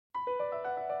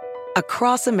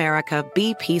Across America,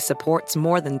 BP supports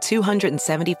more than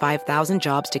 275,000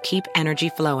 jobs to keep energy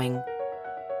flowing.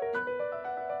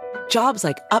 Jobs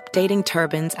like updating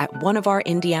turbines at one of our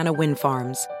Indiana wind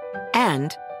farms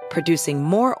and producing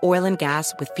more oil and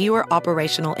gas with fewer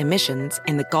operational emissions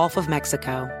in the Gulf of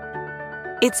Mexico.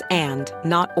 It's and,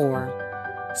 not or.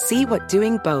 See what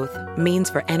doing both means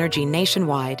for energy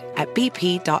nationwide at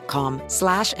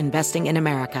bp.com/investing in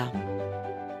America.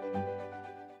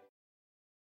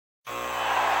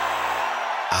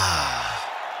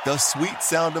 The sweet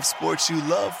sound of sports you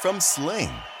love from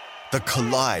Sling. The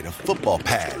collide of football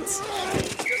pads.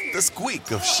 The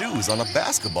squeak of shoes on a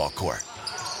basketball court.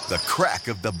 The crack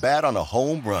of the bat on a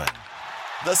home run.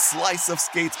 The slice of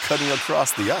skates cutting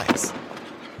across the ice.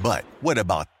 But what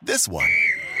about this one?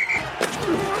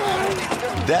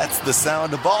 That's the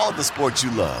sound of all the sports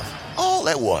you love, all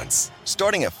at once.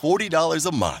 Starting at $40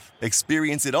 a month.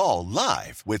 Experience it all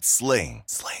live with Sling.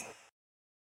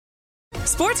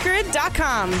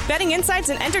 SportsGrid.com. Betting insights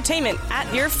and entertainment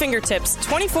at your fingertips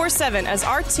 24/7 as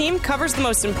our team covers the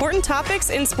most important topics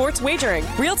in sports wagering.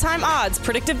 Real-time odds,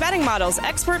 predictive betting models,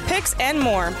 expert picks, and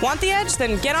more. Want the edge?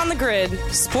 Then get on the grid.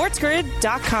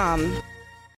 SportsGrid.com.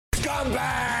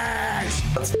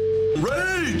 Scumbags!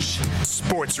 Rage!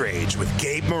 Sports Rage with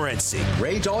Gabe Morency.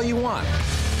 Rage all you want.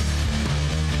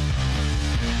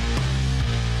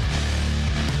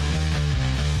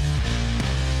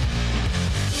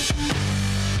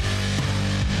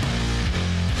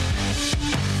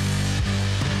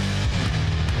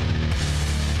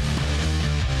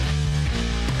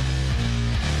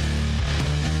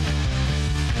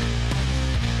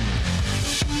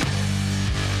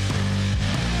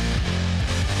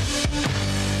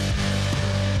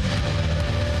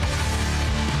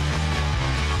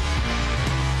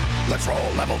 Let's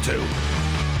roll level 2.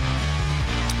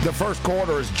 The first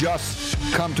quarter has just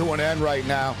come to an end right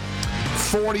now.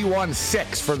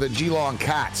 41-6 for the Geelong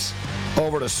Cats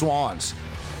over the Swans.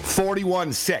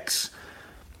 41-6.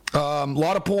 A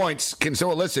lot of points.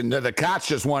 Listen, the Cats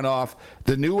just went off.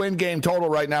 The new in-game total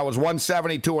right now is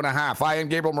 172.5. I am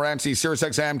Gabriel Morency,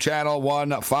 SiriusXM channel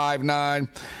 159.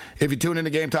 If you tune into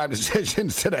Game Time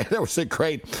Decisions today, that was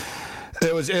great.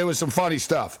 It was some funny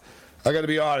stuff. I got to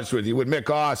be honest with you. With Mick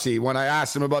Aussie, when I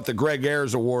asked him about the Greg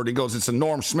Ayres Award, he goes, it's a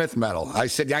Norm Smith medal. I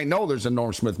said, yeah, I know there's a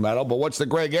Norm Smith medal, but what's the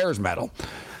Greg Ayres medal?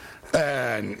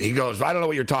 And he goes, I don't know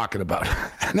what you're talking about.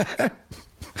 And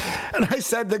I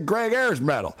said, the Greg Ayres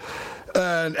medal.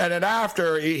 And then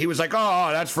after, he was like, oh,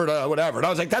 that's for the whatever. And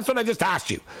I was like, that's what I just asked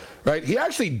you. Right? He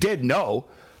actually did know.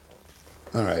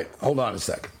 All right, hold on a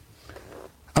second.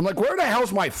 I'm like, where the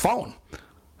hell's my phone?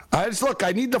 I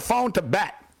need the phone to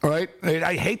bet. All right,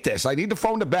 I hate this. I need the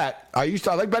phone to bet. I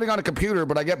like betting on a computer,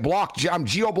 but I get blocked. I'm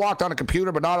geo-blocked on a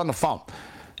computer, but not on the phone.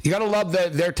 You got to love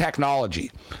their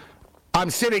technology. I'm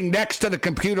sitting next to the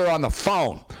computer on the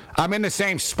phone. I'm in the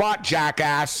same spot,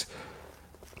 jackass.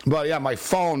 But yeah, my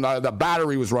phone, the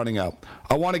battery was running out.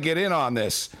 I want to get in on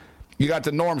this. You got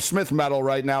the Norm Smith medal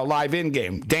right now, live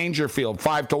in-game. Dangerfield,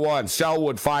 5-1.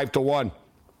 Selwood, 5-1.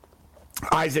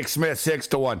 Isaac Smith,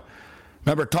 6-1.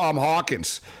 Remember Tom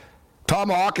Hawkins? Tom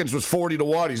Hawkins was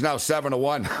 40-1. He's now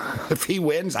 7-1. If he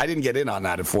wins, I didn't get in on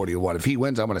that at 40-1. If he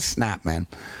wins, I'm going to snap, man.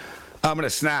 I'm going to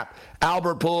snap.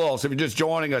 Albert Pujols, if you're just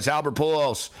joining us, Albert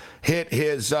Pujols hit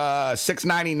his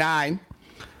 699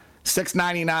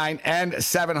 and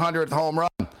 700th home run.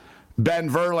 Ben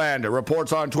Verlander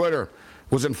reports on Twitter,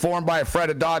 was informed by a friend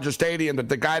at Dodger Stadium that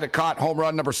the guy that caught home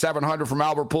run number 700 from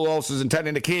Albert Pujols is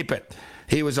intending to keep it.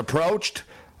 He was approached.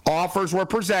 Offers were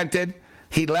presented.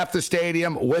 He left the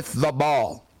stadium with the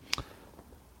ball.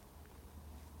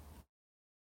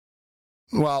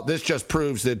 Well, this just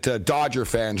proves that Dodger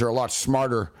fans are a lot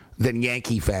smarter than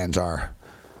Yankee fans are.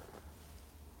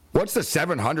 What's the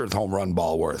 700th home run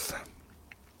ball worth?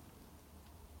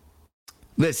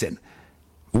 Listen,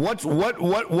 what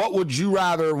would you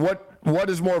rather? What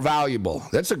is more valuable?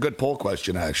 That's a good poll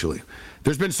question, actually.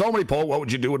 There's been so many polls. What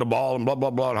would you do with the ball? And blah blah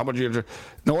blah. And how much you?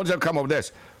 No one's ever come up with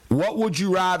this. What would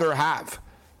you rather have?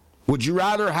 Would you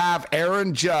rather have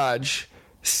Aaron Judge,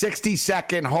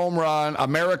 62nd home run,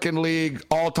 American League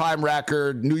all-time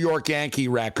record, New York Yankee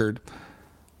record,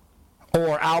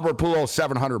 or Albert Pujols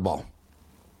 700 ball?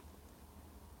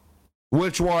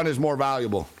 Which one is more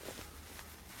valuable?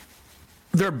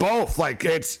 They're both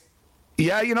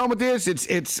yeah, you know what this?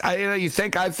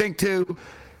 I think too.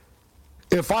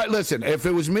 If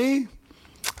it was me,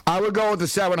 I would go with the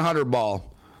 700 ball.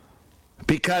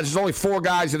 Because there's only 4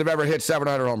 guys that have ever hit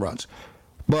 700 home runs.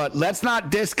 But let's not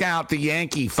discount the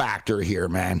Yankee factor here,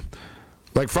 man.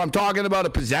 If I'm talking about a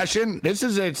possession,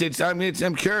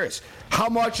 I'm curious. How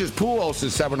much is Pujols'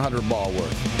 700 ball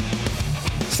worth?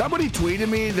 Somebody tweeted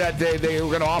me that they were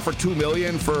going to offer $2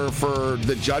 million for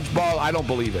the Judge Ball. I don't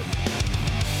believe it.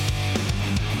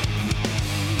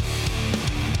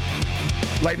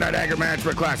 Late Night Anger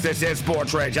Management class. This is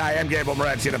Sports Rage. I am Gabriel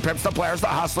Morency. The pimps, the players, the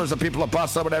hustlers, the people that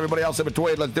bust them, and everybody else in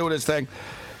between. Let's do this thing.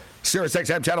 Sirius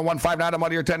XM Channel 159. I'm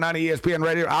on your 1090 ESPN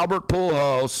Radio. Albert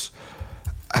Pujols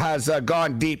has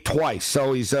gone deep twice,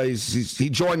 so he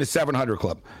joined the 700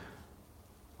 Club.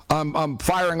 I'm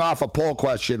firing off a poll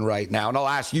question right now, and I'll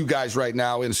ask you guys right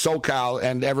now in SoCal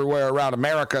and everywhere around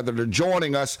America that are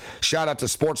joining us. Shout out to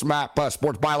Sports Map,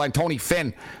 Sports Byline. Tony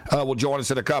Finn will join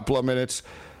us in a couple of minutes.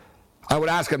 I would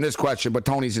ask him this question, but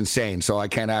Tony's insane, so I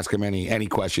can't ask him any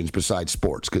questions besides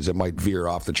sports because it might veer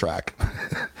off the track.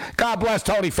 God bless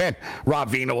Tony Finn. Rob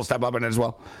Vina will step up in it as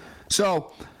well.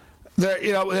 So, there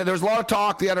was a lot of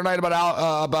talk the other night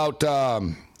about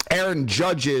Aaron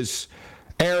Judge's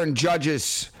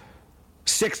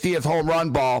 60th home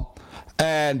run ball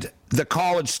and the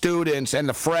college students and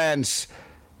the friends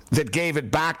that gave it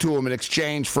back to him in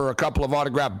exchange for a couple of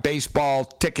autographed baseball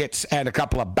tickets and a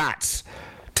couple of bats.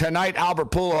 Tonight,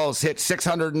 Albert Pujols hit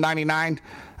 699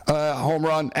 home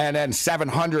run and then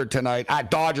 700 tonight at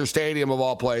Dodger Stadium, of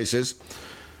all places.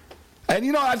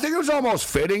 And, I think it was almost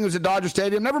fitting. It was at Dodger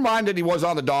Stadium. Never mind that he was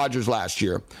on the Dodgers last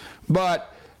year.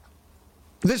 But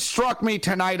this struck me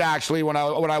tonight, actually, when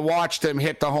I watched him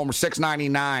hit the homer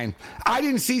 699. I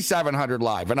didn't see 700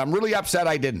 live, and I'm really upset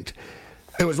I didn't.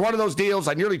 It was one of those deals.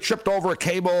 I nearly tripped over a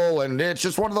cable, and it's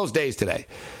just one of those days today.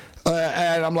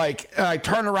 And I'm like, I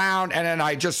turn around and then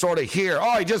I just sort of hear,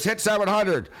 he just hit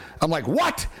 700. I'm like,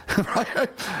 what?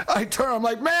 I'm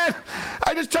like, man,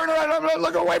 I just turned around. I'm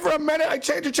looking away for a minute. I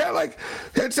changed the channel,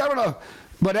 hit 700.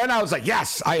 But then I was like,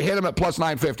 yes, I hit him at plus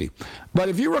 950. But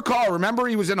if you recall, remember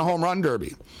he was in a home run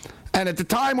derby. And at the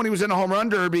time when he was in a home run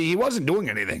derby, he wasn't doing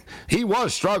anything. He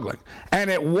was struggling. And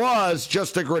it was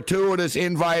just a gratuitous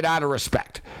invite out of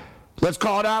respect. Let's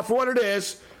call it out for what it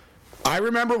is. I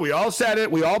remember, we all said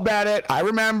it, we all bet it. I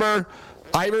remember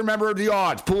the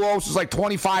odds. Pujols was like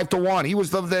 25-1. He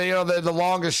was the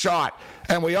longest shot.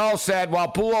 And we all said,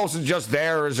 well, Pujols is just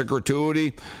there as a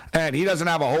gratuity, and he doesn't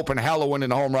have a hope in hell of winning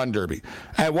the home run derby.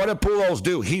 And what did Pujols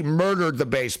do? He murdered the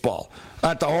baseball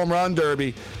at the home run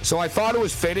derby. So I thought it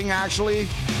was fitting, actually,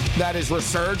 that his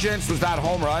resurgence was that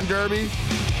home run derby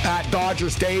at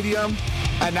Dodger Stadium.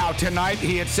 And now tonight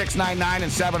he hit 699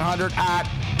 and 700 at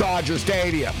Dodger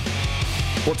Stadium.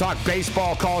 We'll talk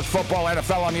baseball, college football,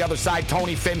 NFL on the other side.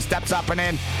 Tony Finn steps up and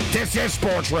in. This is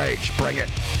Sports Rage. Bring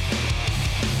it.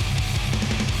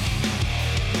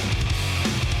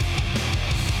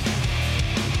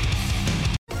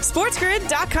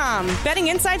 SportsGrid.com. Betting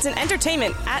insights and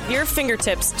entertainment at your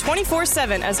fingertips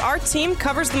 24/7 as our team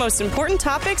covers the most important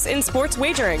topics in sports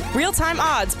wagering. Real-time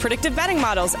odds, predictive betting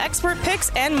models, expert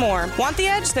picks, and more. Want the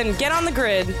edge? Then get on the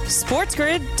grid.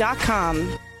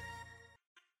 SportsGrid.com.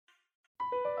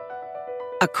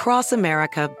 Across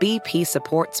America, BP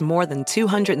supports more than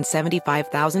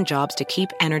 275,000 jobs to keep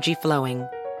energy flowing.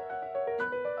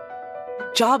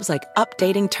 Jobs like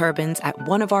updating turbines at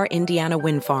one of our Indiana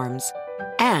wind farms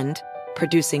and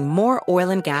producing more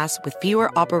oil and gas with fewer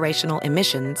operational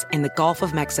emissions in the Gulf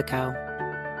of Mexico.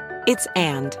 It's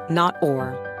and, not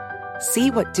or. See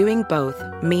what doing both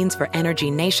means for energy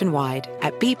nationwide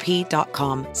at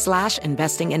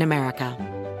bp.com/investing in America.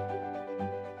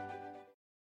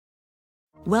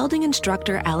 Welding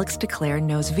instructor Alex DeClaire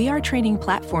knows VR training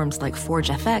platforms like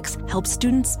Forge FX help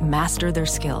students master their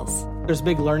skills. There's a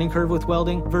big learning curve with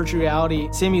welding. Virtual reality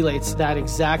simulates that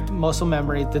exact muscle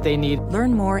memory that they need.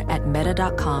 Learn more at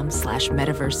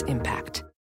meta.com/metaverse impact.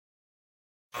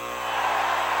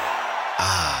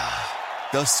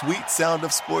 The sweet sound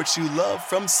of sports you love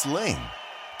from Sling.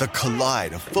 The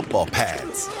collide of football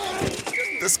pads.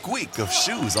 The squeak of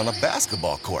shoes on a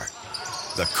basketball court.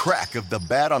 The crack of the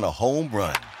bat on a home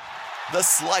run. The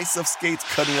slice of skates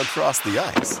cutting across the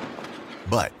ice.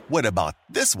 But what about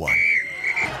this one?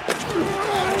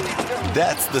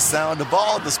 That's the sound of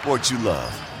all the sports you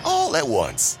love, all at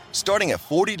once. Starting at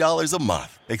 $40 a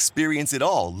month. Experience it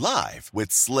all live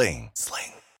with Sling.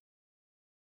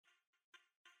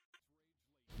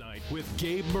 Night with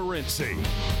Gabe Morency.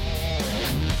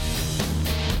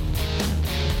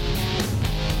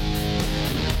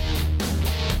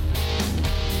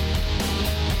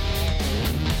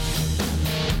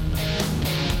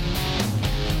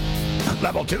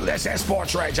 Level 2, this is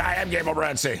Sports Rage. I am Gabe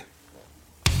Morency.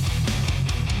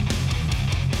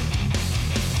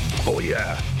 Oh,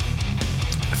 yeah.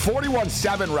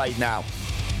 41-7 right now.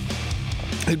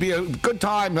 It'd be a good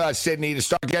time, Sydney, to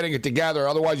start getting it together.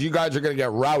 Otherwise, you guys are going to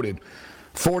get routed.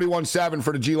 41-7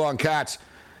 for the Geelong Cats.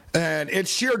 And it's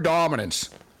sheer dominance.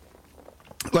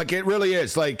 Like, it really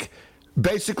is. Like,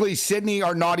 basically, Sydney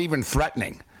are not even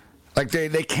threatening. Like,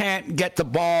 they can't get the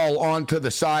ball onto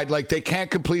the side. Like, they can't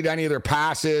complete any of their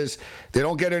passes. They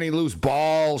don't get any loose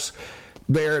balls.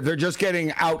 They're just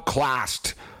getting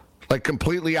outclassed. Like,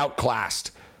 completely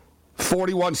outclassed.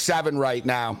 41-7 right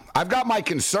now. I've got my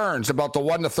concerns about the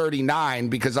 1-39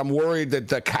 because I'm worried that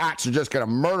the Cats are just going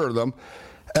to murder them.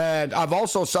 And I've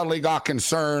also suddenly got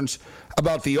concerns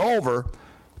about the over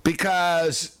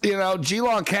because,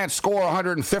 Geelong can't score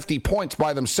 150 points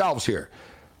by themselves here.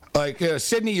 Like,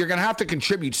 Sydney, you're going to have to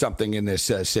contribute something in this,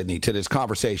 Sydney, to this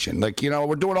conversation. Like,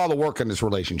 we're doing all the work in this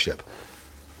relationship.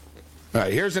 All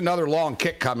right, here's another long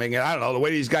kick coming. And I don't know, the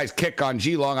way these guys kick on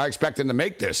Geelong, I expect them to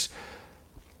make this.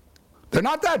 They're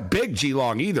not that big,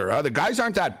 Geelong, either. The guys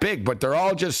aren't that big, but they're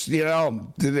all just,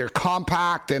 they're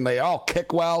compact and they all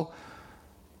kick well.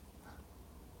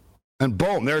 And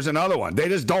boom, there's another one. They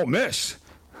just don't miss.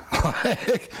 You know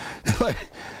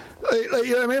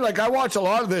what I mean? Like, I watch a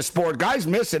lot of this sport. Guys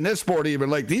miss in this sport even.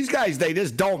 Like, these guys, they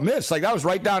just don't miss. Like, that was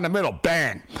right down the middle.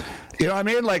 Bang. You know what I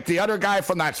mean? Like, the other guy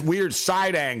from that weird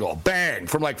side angle. Bang.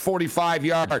 From, like, 45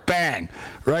 yards. Bang.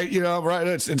 Right? Right?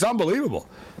 It's unbelievable.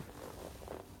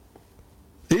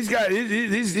 These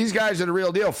guys are the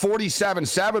real deal.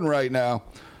 47-7 right now.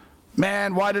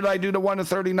 Man, why did I do the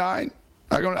 1-39?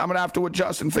 I'm going to have to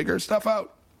adjust and figure stuff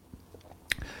out.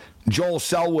 Joel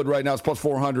Selwood right now is plus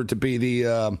 400 to be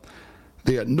the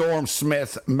Norm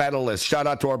Smith medalist. Shout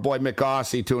out to our boy Mick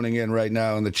Ossie tuning in right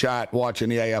now in the chat, watching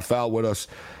the AFL with us.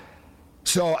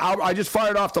 So I just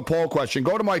fired off the poll question.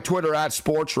 Go to my Twitter at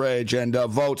SportsRage and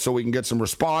vote so we can get some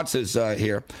responses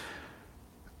here.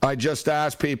 I just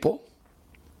asked people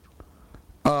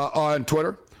on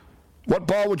Twitter, what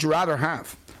ball would you rather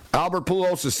have? Albert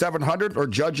Pujols is 700 or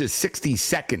Judge is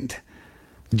 62nd?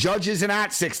 Judge isn't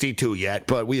at 62 yet,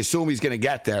 but we assume he's going to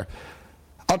get there.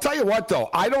 I'll tell you what, though.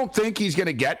 I don't think he's going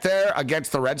to get there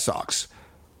against the Red Sox.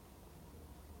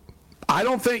 I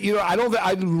don't think, I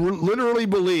literally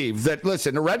believe that,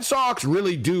 listen, the Red Sox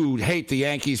really do hate the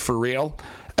Yankees for real.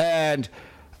 And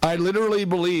I literally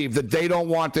believe that they don't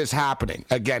want this happening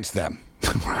against them.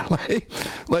 like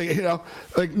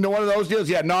one of those deals.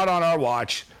 Yeah, not on our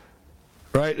watch.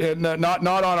 Right? And not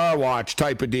on our watch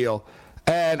type of deal.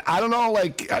 And I don't know,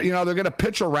 they're going to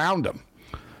pitch around him,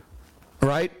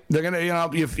 right? They're going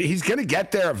to, he's going to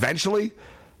get there eventually,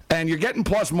 and you're getting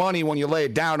plus money when you lay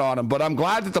it down on him. But I'm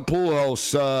glad that the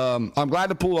Pujols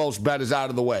bet is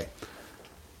out of the way.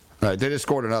 All right, they just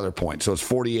scored another point, so it's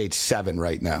 48-7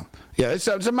 right now. Yeah, it's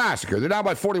a massacre. They're down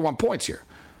by 41 points here.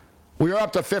 We are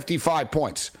up to 55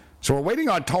 points, so we're waiting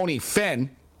on Tony Finn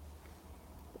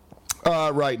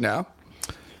right now.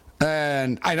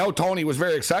 And I know Tony was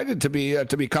very excited to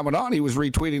be coming on. He was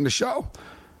retweeting the show.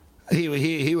 He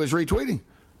was retweeting.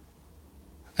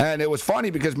 And it was funny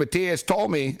because Matthias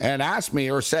told me and asked me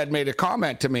or made a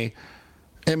comment to me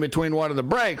in between one of the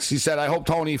breaks. He said, I hope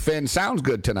Tony Finn sounds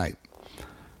good tonight.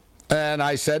 And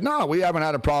I said, no, we haven't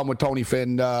had a problem with Tony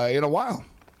Finn in a while.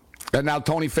 And now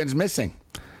Tony Finn's missing.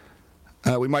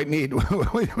 We might need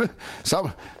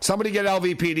somebody get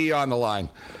LVPD on the line.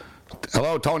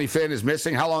 Hello, Tony Finn is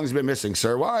missing. How long has he been missing,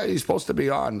 sir? Well, he's supposed to be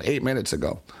on 8 minutes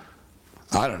ago.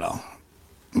 I don't know.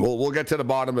 We'll get to the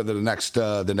bottom of the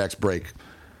next break.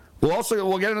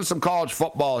 We'll get into some college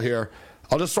football here.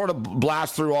 I'll just sort of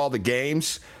blast through all the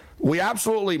games. We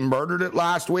absolutely murdered it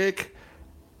last week.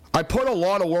 I put a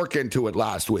lot of work into it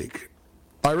last week.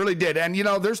 I really did. And,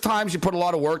 there's times you put a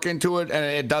lot of work into it and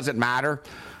it doesn't matter.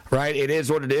 Right? It is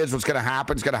what it is. What's going to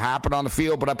happen is going to happen on the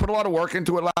field. But I put a lot of work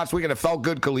into it last week, and it felt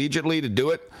good collegiately to do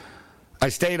it. I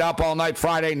stayed up all night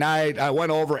Friday night. I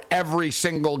went over every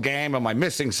single game. Am I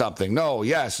missing something? No.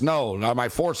 Yes. No. Am I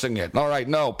forcing it? All right.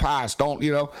 No. Pass. Don't,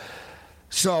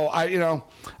 So,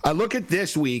 I look at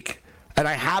this week, and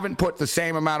I haven't put the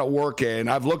same amount of work in.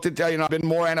 I've looked at, I've been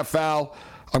more NFL.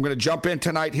 I'm going to jump in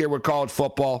tonight here with college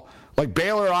football. Like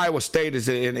Baylor, Iowa State is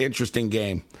an interesting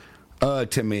game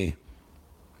to me.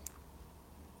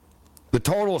 The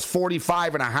total is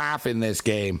 45.5 in this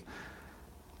game.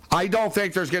 I don't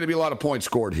think there's going to be a lot of points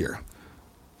scored here.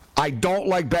 I don't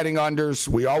like betting unders.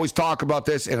 We always talk about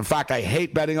this. And in fact, I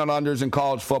hate betting on unders in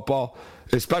college football,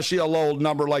 especially a low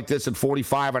number like this at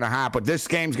 45.5. But this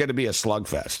game's going to be a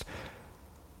slugfest.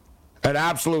 An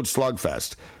absolute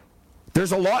slugfest.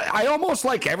 There's a lot. I almost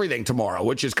like everything tomorrow,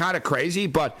 which is kind of crazy,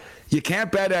 but you can't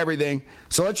bet everything.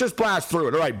 So let's just blast through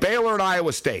it. All right, Baylor and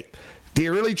Iowa State. Do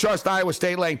you really trust Iowa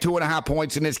State laying 2.5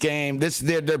 points in this game?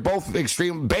 They're both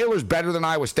extreme. Baylor's better than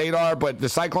Iowa State are, but the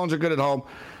Cyclones are good at home.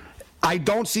 I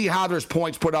don't see how there's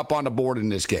points put up on the board in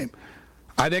this game.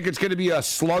 I think it's going to be a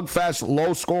slugfest,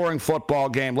 low-scoring football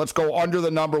game. Let's go under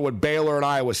the number with Baylor and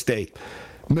Iowa State.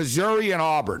 Missouri and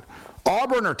Auburn.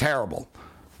 Auburn are terrible,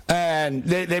 and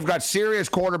they've got serious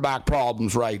quarterback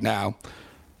problems right now.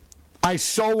 I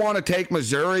so want to take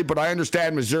Missouri, but I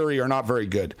understand Missouri are not very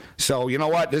good. So, you know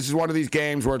what? This is one of these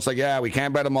games where it's like, yeah, we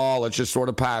can't bet them all. Let's just sort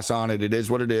of pass on it. It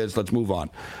is what it is. Let's move on.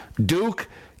 Duke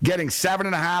getting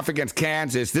 7.5 against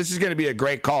Kansas. This is going to be a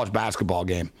great college basketball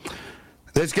game.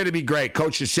 This is going to be great.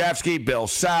 Coach Krzyzewski, Bill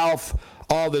Self,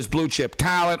 all this blue chip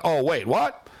talent. Oh, wait,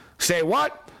 what? Say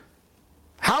what?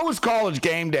 How is College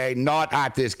Game Day not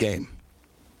at this game?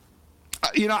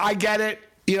 I get it.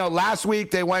 Last week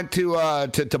they went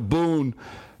to Boone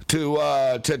to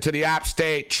the App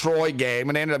State Troy game,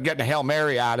 and they ended up getting a Hail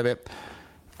Mary out of it.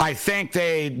 I think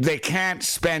they can't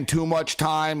spend too much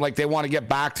time. Like, they want to get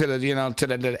back to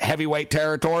the heavyweight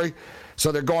territory,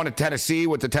 so they're going to Tennessee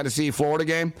with the Tennessee-Florida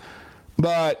game.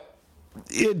 But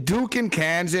Duke and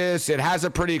Kansas, it has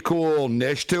a pretty cool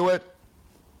niche to it.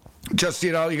 Just,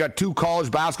 you got two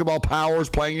college basketball powers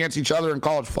playing against each other in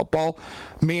college football.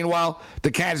 Meanwhile,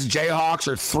 the Kansas Jayhawks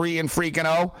are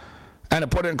 3-0. And to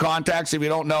put it in context, if you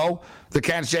don't know, the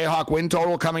Kansas Jayhawk win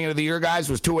total coming into the year, guys,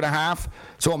 was 2.5.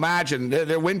 So imagine,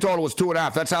 their win total was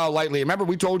 2.5. That's how lightly. Remember,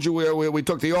 we told you we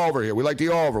took the over here. We like the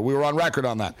over. We were on record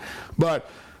on that. But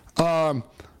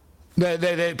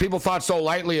people thought so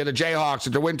lightly of the Jayhawks that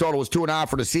their win total was 2.5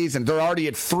 for the season. They're already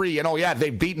at 3. And,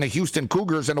 they've beaten the Houston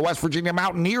Cougars and the West Virginia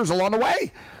Mountaineers along the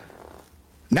way.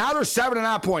 Now they're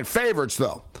 7.5-point favorites,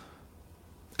 though.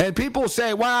 And people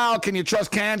say, well, can you trust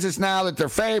Kansas now that they're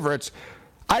favorites?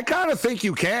 I kind of think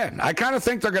you can. I kind of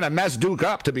think they're going to mess Duke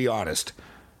up, to be honest.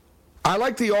 I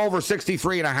like the over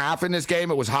 63.5 in this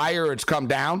game. It was higher. It's come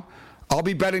down. I'll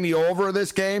be betting the over of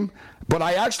this game, but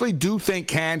I actually do think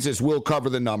Kansas will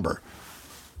cover the number.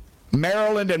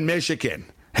 Maryland and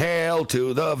Michigan. Hail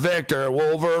to the victor,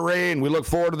 Wolverine. We look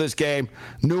forward to this game.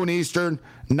 Noon Eastern,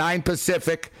 9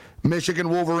 Pacific. Michigan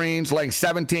Wolverines laying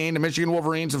 17. The Michigan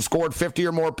Wolverines have scored 50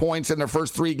 or more points in their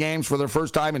first 3 games for their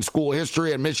first time in school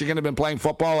history, and Michigan have been playing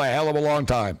football a hell of a long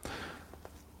time.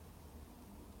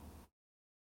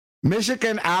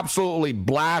 Michigan absolutely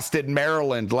blasted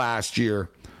Maryland last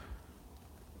year.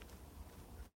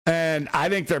 And I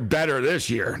think they're better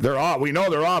this year. We know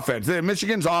their offense.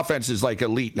 Michigan's offense is like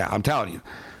elite now, I'm telling you.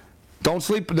 Don't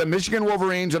sleep. The Michigan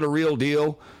Wolverines are the real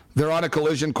deal. They're on a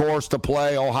collision course to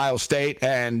play Ohio State,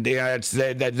 and they're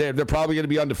probably going to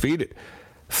be undefeated.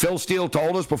 Phil Steele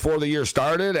told us before the year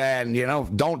started, and,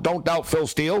 don't doubt Phil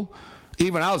Steele.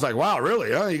 Even I was like, wow,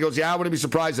 really? Huh? He goes, yeah, I wouldn't be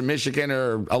surprised if Michigan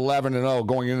are 11-0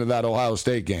 going into that Ohio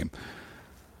State game.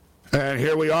 And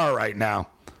here we are right now.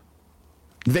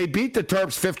 They beat the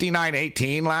Terps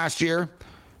 59-18 last year.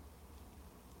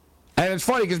 And it's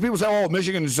funny because people say, oh,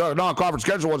 Michigan's non-conference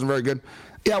schedule wasn't very good.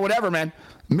 Yeah, whatever, man.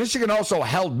 Michigan also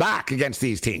held back against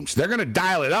these teams. They're going to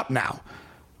dial it up now.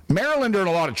 Maryland are in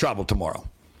a lot of trouble tomorrow.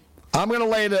 I'm going to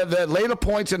lay the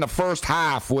points in the first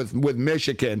half with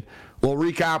Michigan. We'll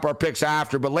recap our picks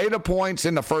after, but lay the points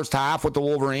in the first half with the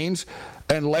Wolverines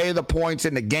and lay the points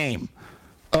in the game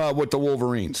with the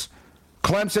Wolverines.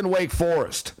 Clemson, Wake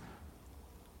Forest.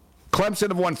 Clemson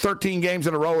have won 13 games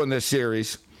in a row in this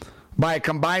series by a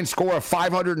combined score of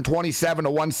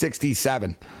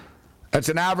 527-167. That's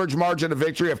an average margin of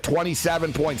victory of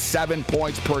 27.7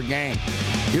 points per game.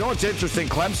 You know what's interesting?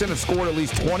 Clemson has scored at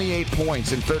least 28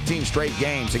 points in 13 straight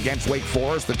games against Wake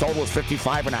Forest. The total is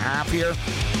 55.5 here.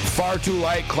 Far too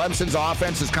light. Clemson's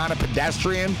offense is kind of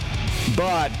pedestrian,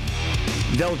 but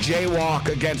they'll jaywalk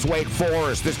against Wake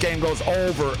Forest. This game goes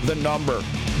over the number.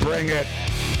 Bring it.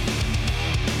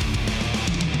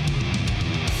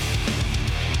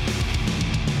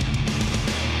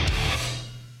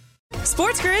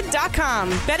 SportsGrid.com.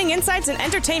 Betting insights and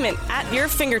entertainment at your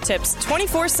fingertips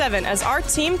 24/7 as our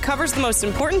team covers the most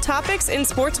important topics in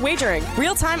sports wagering.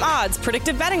 Real-time odds,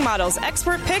 predictive betting models,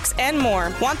 expert picks, and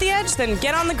more. Want the edge? Then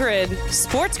get on the grid.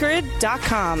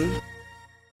 SportsGrid.com.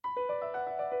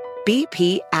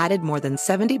 BP added more than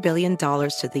 $70 billion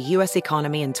to the U.S.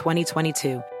 economy in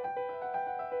 2022.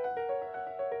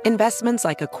 Investments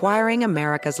like acquiring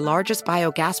America's largest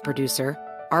biogas producer,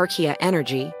 Archaea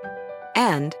Energy,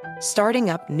 and starting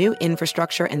up new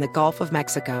infrastructure in the Gulf of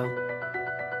Mexico.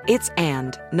 It's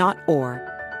and, not or.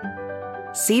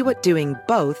 See what doing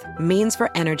both means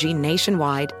for energy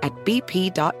nationwide at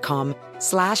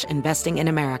bp.com/investing in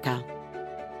America.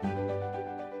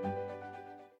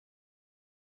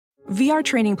 VR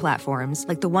training platforms,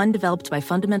 like the one developed by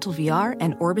Fundamental VR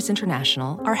and Orbis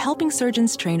International, are helping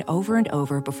surgeons train over and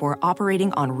over before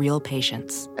operating on real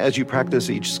patients. As you practice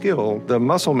each skill, the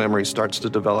muscle memory starts to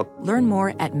develop. Learn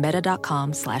more at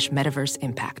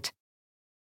meta.com/metaverseimpact.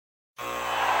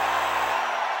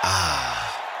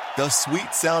 The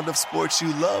sweet sound of sports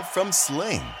you love from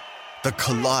Sling. The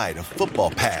collide of football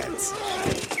pads.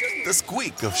 The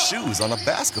squeak of shoes on a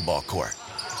basketball court.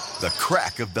 The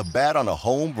crack of the bat on a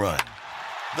home run.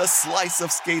 The slice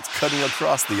of skates cutting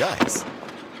across the ice.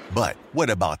 But what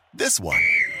about this one?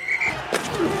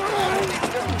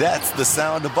 That's the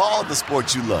sound of all the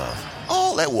sports you love,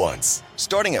 all at once.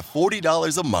 Starting at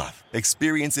 $40 a month.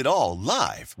 Experience it all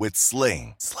live with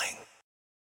Sling. Sling.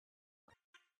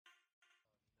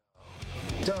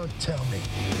 Don't tell me.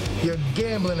 You're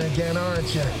gambling again,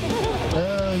 aren't you?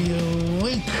 Oh, you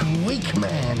weak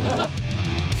man.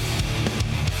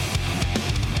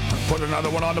 Put another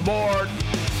one on the board.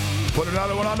 Put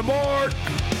another one on the board.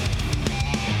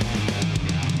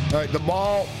 All right, the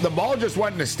ball just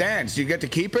went in the stands. Do you get to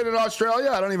keep it in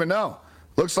Australia? I don't even know.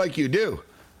 Looks like you do.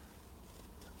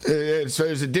 So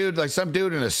there's a dude, like some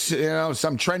dude in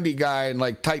some trendy guy in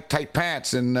like tight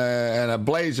pants and a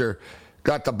blazer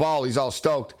got the ball. He's all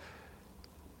stoked.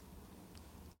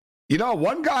 You know,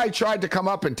 one guy tried to come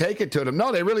up and take it to them.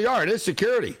 No, they really are. It is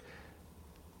security.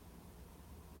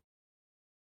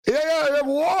 Yeah,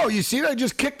 whoa, you see that?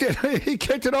 Just kicked it. He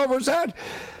kicked it over his head.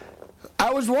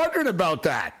 I was wondering about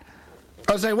that.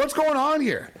 I was like, what's going on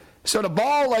here? So the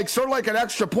ball, like, sort of like an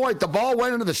extra point, the ball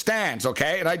went into the stands,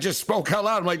 okay? And I just spoke out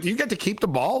loud. I'm like, do you get to keep the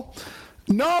ball?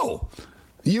 No,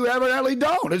 you evidently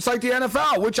don't. It's like the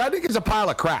NFL, which I think is a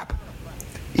pile of crap.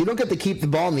 You don't get to keep the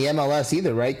ball in the MLS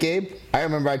either, right, Gabe? I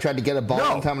remember I tried to get a ball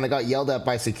one time and I got yelled at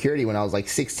by security when I was like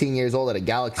 16 years old at a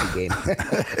Galaxy game.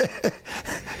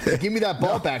 Give me that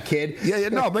ball back, kid. Yeah,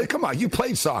 no, but come on. You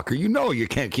played soccer. You know you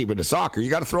can't keep it in soccer. You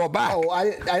got to throw it back. Oh, I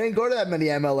didn't go to that many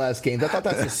MLS games. I thought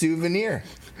that's a souvenir.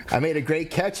 I made a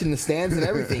great catch in the stands and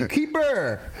everything.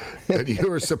 Keeper! And you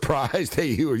were surprised? Hey,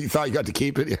 you thought you got to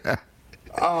keep it? Yeah.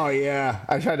 Oh, yeah.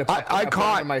 I tried to put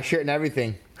on my shirt and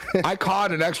everything. I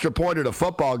caught an extra point at a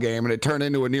football game, and it turned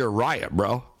into a near riot,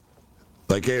 bro.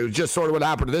 Like, it was just sort of what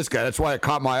happened to this guy. That's why it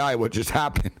caught my eye, what just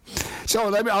happened.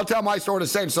 So I'll tell my story the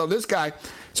same. So this guy,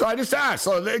 so I just asked.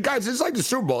 So guys, it's like the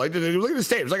Super Bowl. Like, look at the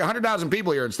stadium. It's like 100,000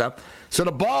 people here and stuff. So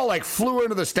the ball, like, flew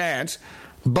into the stands.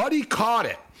 Buddy caught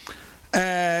it.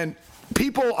 And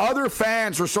other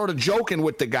fans were sort of joking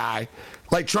with the guy,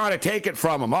 like trying to take it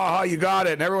from him. Oh, you got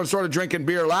it. And everyone's sort of drinking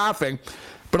beer, laughing.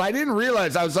 But I didn't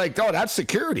realize, I was like, oh, that's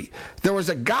security. There was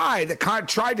a guy that kind of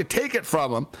tried to take it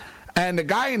from him, and the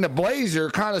guy in the blazer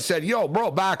kind of said, yo,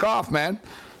 bro, back off, man.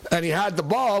 And he had the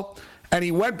ball, and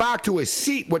he went back to his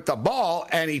seat with the ball,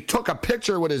 and he took a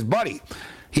picture with his buddy.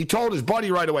 He told his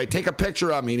buddy right away, take a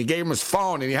picture of me, and he gave him his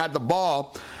phone, and he had the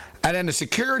ball. And then the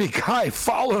security guy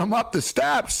followed him up the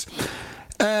steps,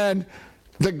 and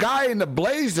the guy in the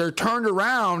blazer turned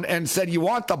around and said, you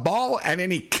want the ball? And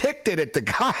then he kicked it at the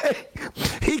guy.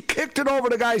 He kicked it over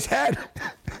the guy's head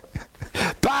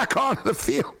back onto the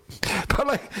field.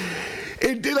 But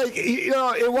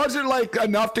it wasn't like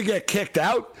enough to get kicked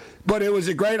out, but it was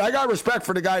I got respect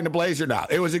for the guy in the blazer now.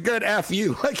 It was a good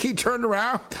FU. Like, he turned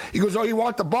around. He goes, oh, you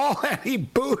want the ball? And he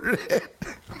booted it.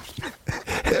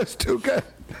 It was too good.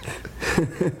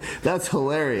 That's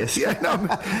hilarious. Yeah,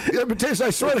 Matthias, I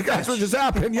swear to God, that's what just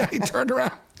happened. Yeah, he turned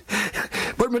around.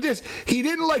 But Matthias, he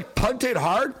didn't like punt it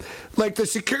hard. Like, the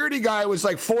security guy was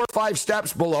like 4 or 5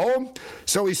 steps below him.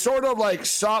 So he sort of like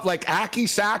Aki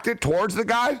sacked it towards the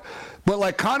guy, but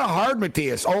like kind of hard,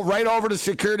 Matthias. Oh, right over the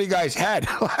security guy's head.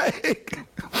 like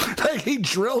he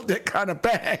drilled it kind of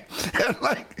bang. And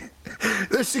like,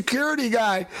 the security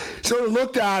guy sort of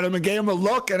looked at him and gave him a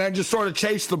look and then just sort of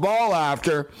chased the ball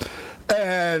after.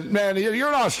 And, man, you're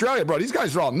in Australia, bro. These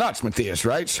guys are all nuts, Matthias,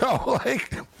 right? So,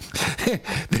 like,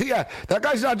 yeah, that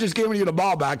guy's not just giving you the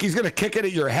ball back. He's going to kick it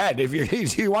at your head.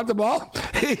 If you want the ball?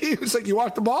 He was like, you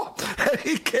want the ball? And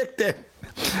he kicked it.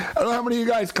 I don't know how many of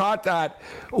you guys caught that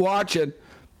watching.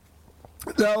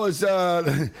 That was,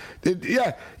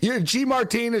 G.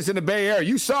 Martinez in the Bay Area.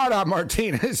 You saw it on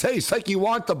Martinez. Hey, it's like, you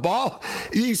want the ball?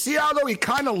 You see how, though, he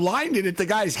kind of lined it at the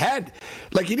guy's head?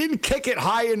 Like, he didn't kick it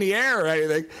high in the air or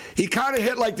anything. He kind of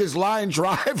hit, like, this line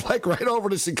drive, like, right over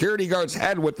the security guard's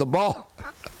head with the ball.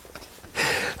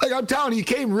 Like, I'm telling you, he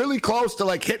came really close to,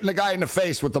 like, hitting the guy in the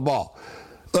face with the ball.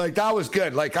 Like, that was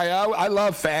good. Like, I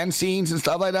love fan scenes and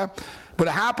stuff like that. But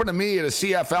it happened to me at a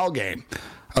CFL game.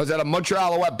 I was at a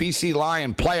Montreal Alouette BC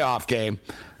Lion playoff game,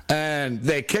 and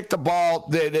they kicked the ball.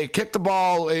 They kicked the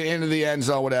ball into the end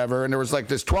zone, whatever. And there was like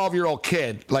this 12-year-old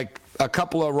kid, like a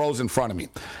couple of rows in front of me.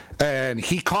 And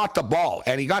he caught the ball,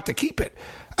 and he got to keep it.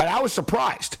 And I was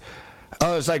surprised.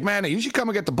 I was like, man, they usually come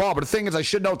and get the ball. But the thing is, I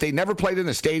should note, they never played in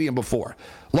the stadium before.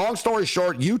 Long story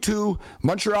short, U2,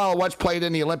 Montreal Alouettes played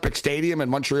in the Olympic Stadium in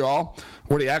Montreal,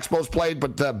 where the Expos played,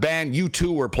 but the band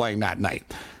U2 were playing that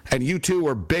night. And U2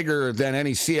 were bigger than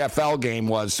any CFL game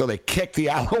was, so they kicked the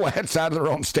Alouettes out of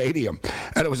their own stadium.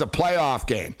 And it was a playoff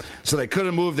game, so they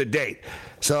couldn't move the date.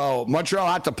 So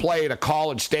Montreal had to play at a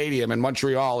college stadium in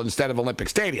Montreal instead of Olympic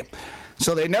Stadium.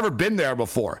 So they'd never been there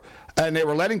before. And they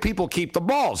were letting people keep the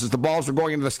balls as the balls were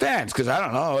going into the stands, because I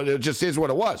don't know, it just is what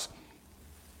it was.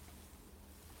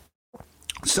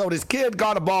 So this kid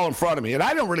got a ball in front of me, and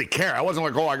I didn't really care. I wasn't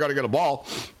like, oh, I got to get a ball.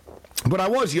 But I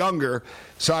was younger,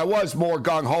 so I was more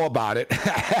gung-ho about it.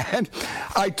 And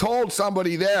I told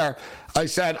somebody there, I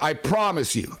said, I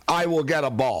promise you, I will get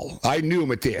a ball. I knew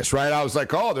Matthias, right? I was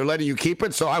like, oh, they're letting you keep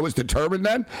it? So I was determined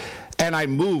then, and I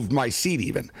moved my seat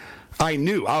even. I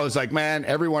knew. I was like, man,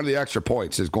 every one of the extra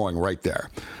points is going right there,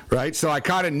 right? So I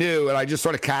kind of knew, and I just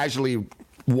sort of casually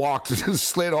walked,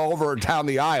 slid over down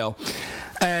the aisle.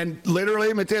 And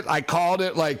literally, I called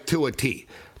it like to a T,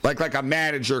 like a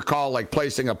manager call, like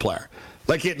placing a player.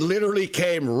 Like it literally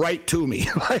came right to me.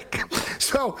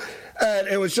 So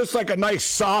it was just like a nice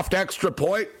soft extra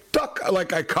point. Tuck,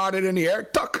 like I caught it in the air.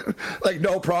 Tuck, like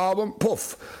no problem.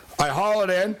 Poof. I haul it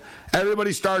in.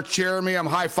 Everybody starts cheering me. I'm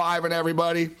high-fiving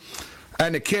everybody.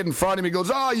 And the kid in front of me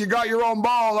goes, oh, you got your own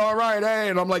ball. All right, hey.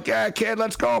 And I'm like, yeah, kid,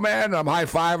 let's go, man. And I'm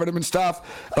high-fiving him and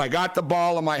stuff. And I got the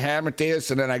ball in my hand, Matthias,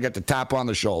 and then I get the tap on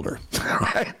the shoulder.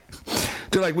 Right?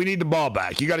 They're like, we need the ball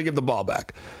back. You got to give the ball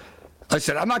back. I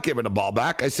said, I'm not giving the ball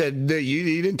back. I said,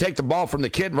 you didn't take the ball from the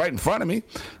kid right in front of me.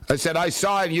 I said, I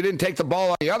saw it. You didn't take the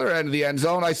ball on the other end of the end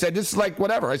zone. I said, this is like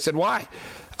whatever. I said, why?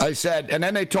 I said, and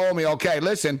then they told me, okay,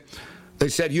 listen. They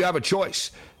said, you have a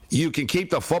choice. You can keep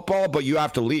the football, but you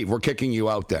have to leave. We're kicking you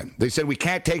out then. They said, we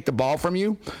can't take the ball from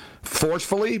you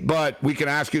forcefully, but we can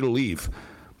ask you to leave.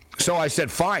 So I said,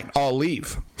 fine, I'll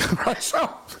leave. So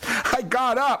I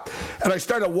got up, and I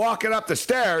started walking up the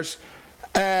stairs.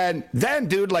 And then,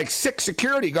 dude, like 6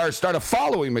 security guards started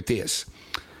following Matthias.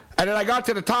 And then I got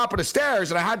to the top of the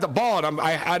stairs, and I had the ball,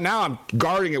 and now I'm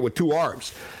guarding it with 2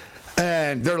 arms.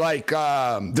 And they're like,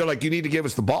 you need to give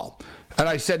us the ball. And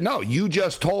I said, no, you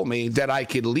just told me that I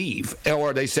could leave.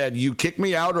 Or they said, you kick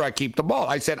me out or I keep the ball.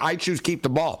 I said, I choose keep the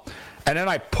ball. And then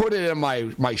I put it in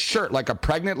my shirt like a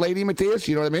pregnant lady, Matthias.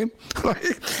 You know what I mean?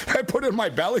 I put it in my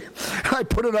belly. I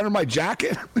put it under my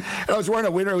jacket. And I was wearing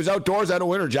a winter. It was outdoors. I had a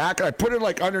winter jacket. I put it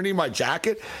like underneath my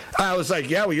jacket. I was like,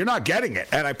 yeah, well, you're not getting it.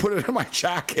 And I put it in my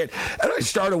jacket. And I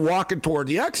started walking toward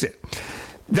the exit.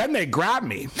 Then they grabbed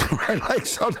me.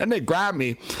 Right? Then they grabbed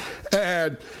me.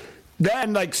 And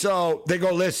then, so they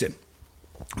go, listen.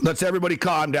 Let's everybody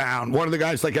calm down. One of the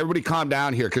guys like, everybody calm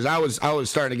down here, because I was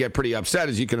starting to get pretty upset,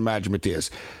 as you can imagine,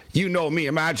 Matthias. You know me.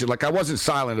 Imagine, I wasn't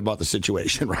silent about the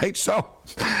situation, right? So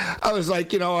I was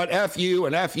like, you know what, F you,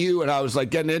 and I was like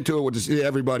getting into it with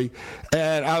everybody.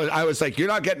 And I was like, you're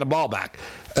not getting the ball back.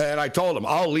 And I told him,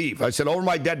 I'll leave. I said, over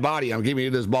my dead body, I'm giving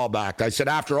you this ball back. I said,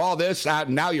 after all this,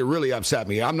 now you're really upset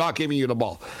me. I'm not giving you the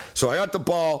ball. So I got the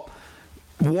ball.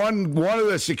 One of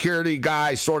the security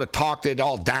guys sort of talked it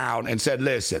all down and said,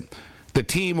 listen, the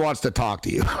team wants to talk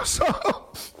to you. So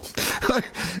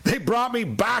they brought me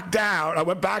back down. I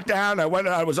went back down. I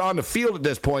was on the field at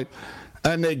this point,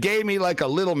 and they gave me like a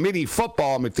little mini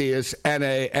football, Matthias, and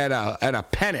a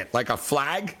pennant, like a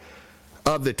flag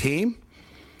of the team.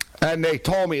 And they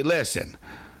told me, listen,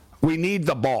 we need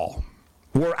the ball.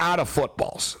 We're out of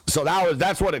footballs. So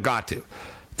that's what it got to.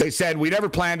 They said, we never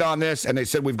planned on this, and they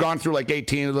said, we've gone through like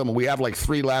 18 of them, and we have like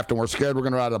 3 left, and we're scared we're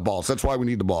going to run out of balls. That's why we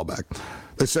need the ball back.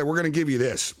 They said, we're going to give you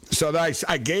this. So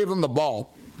I gave them the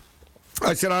ball.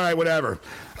 I said, all right, whatever.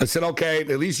 I said, okay,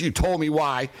 at least you told me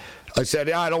why. I said,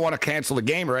 yeah, I don't want to cancel the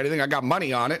game or anything. I got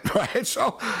money on it, right?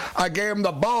 So I gave them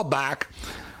the ball back,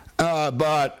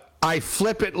 but I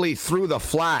flippantly threw the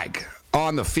flag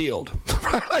on the field.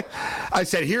 I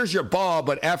said, here's your ball,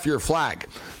 but F your flag.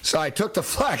 So I took the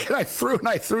flag and I threw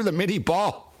the mini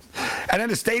ball. And then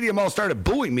the stadium all started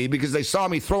booing me because they saw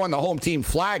me throwing the home team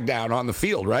flag down on the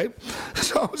field, right?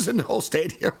 So I was in the whole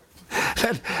stadium.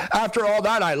 And after all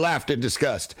that, I left in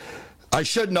disgust. I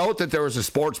should note that there was a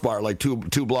sports bar like two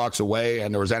blocks away,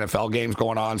 and there was NFL games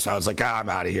going on, so I was like, I'm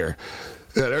out of here.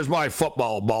 Yeah, there's my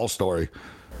football ball story.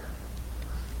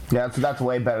 Yeah, that's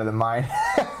way better than mine.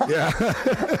 Yeah.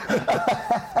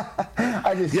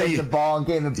 I just took the ball and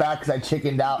gave it back because I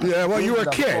chickened out. Yeah, well, you were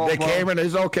a kid. They came and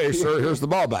it's okay, sir, here's the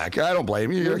ball back. I don't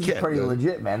blame you. You're a kid. Pretty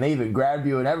legit, man. They even grabbed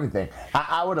you and everything.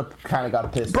 I would have kind of got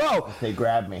pissed off if they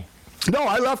grabbed me. No,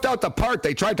 I left out the part.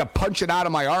 They tried to punch it out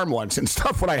of my arm once and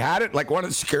stuff when I had it. Like one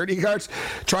of the security guards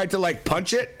tried to like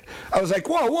punch it. I was like,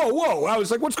 whoa, whoa, whoa. I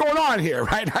was like, what's going on here?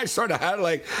 Right? And I sort of had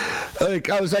I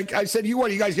said,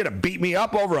 you guys going to beat me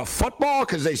up over a football?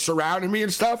 Because they surrounded me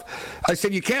and stuff. I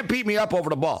said, you can't beat me up over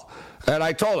the ball. And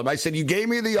I told him, I said, you gave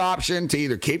me the option to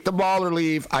either keep the ball or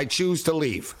leave. I choose to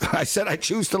leave. I said, I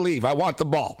choose to leave. I want the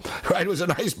ball. Right? It was a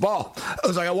nice ball. I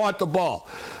was like, I want the ball.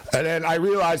 And then I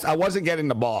realized I wasn't getting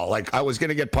the ball. Like, I was going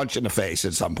to get punched in the face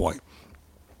at some point.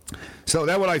 So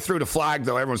then when I threw the flag,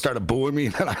 though, everyone started booing me,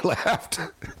 and then I left.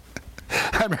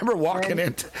 I remember walking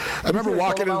into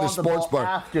the sports bar.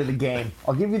 After the game.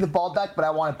 I'll give you the ball back, but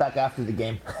I want it back after the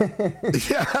game.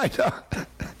 Yeah, I know.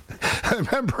 I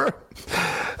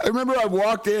remember I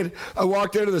walked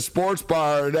into the sports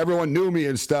bar and everyone knew me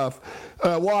and stuff.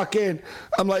 I walk in,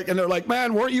 I'm like, and they're like,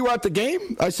 man, weren't you at the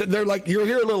game? I said, they're like, you're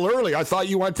here a little early. I thought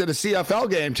you went to the CFL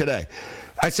game today.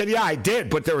 I said, yeah, I did,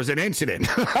 but there was an incident.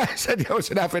 I said, there was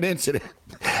an effing incident.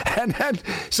 And then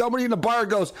somebody in the bar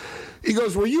goes,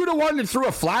 were you the one that threw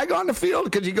a flag on the field?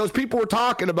 Because he goes, people were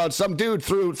talking about some dude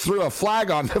threw a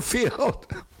flag on the field.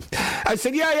 I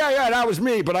said, yeah, that was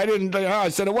me, but I didn't, I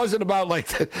said, it wasn't about like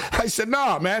that. I said,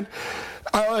 no, man.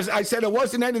 I said, it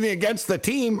wasn't anything against the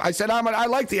team. I said, I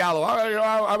like the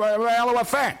Aloha. I'm an Aloha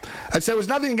fan. I said, it was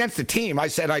nothing against the team. I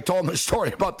said, I told him a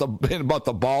story about the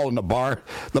ball in the bar.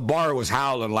 The bar was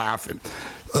howling, laughing.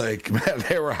 Like, man,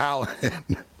 they were howling.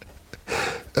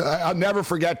 I'll never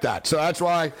forget that. So that's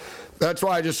why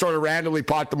I just sort of randomly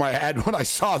popped in my head when I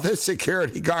saw this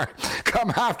security guard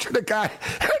come after the guy,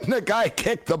 and the guy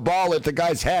kicked the ball at the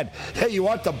guy's head. Hey, you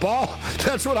want the ball?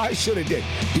 That's what I should have did.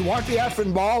 You want the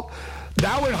effing ball?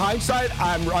 Now in hindsight,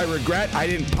 I regret I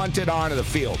didn't punt it onto the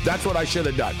field. That's what I should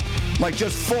have done. Like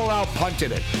just full out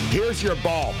punted it. Here's your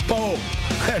ball. Boom.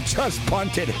 And just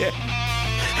punted it.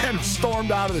 And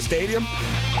stormed out of the stadium.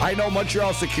 I know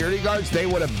Montreal security guards, they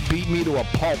would have beat me to a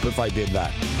pulp if I did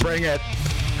that. Bring it.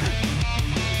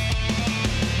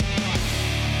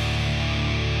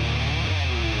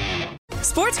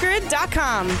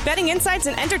 SportsGrid.com. Betting insights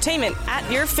and entertainment at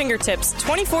your fingertips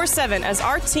 24/7 as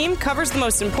our team covers the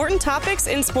most important topics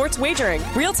in sports wagering.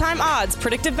 Real-time odds,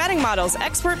 predictive betting models,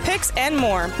 expert picks, and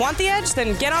more. Want the edge?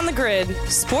 Then get on the grid.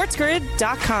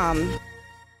 SportsGrid.com.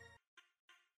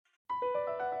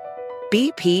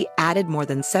 BP added more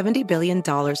than $70 billion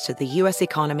to the U.S.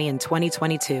 economy in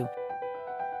 2022.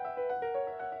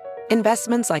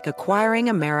 Investments like acquiring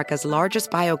America's largest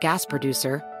biogas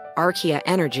producer, Archaea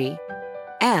Energy,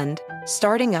 and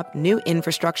starting up new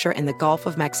infrastructure in the Gulf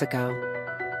of Mexico.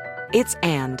 It's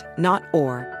and, not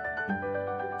or.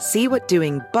 See what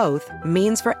doing both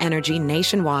means for energy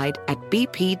nationwide at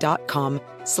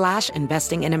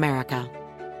bp.com/investing in America.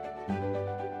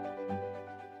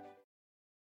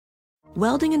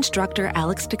 Welding instructor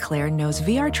Alex DeClaire knows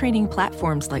VR training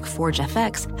platforms like Forge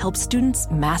FX help students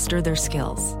master their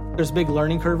skills. There's a big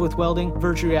learning curve with welding.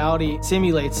 Virtual reality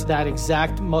simulates that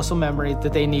exact muscle memory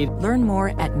that they need. Learn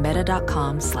more at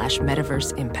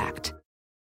meta.com/metaverseimpact.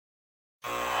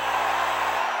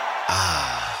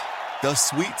 The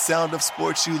sweet sound of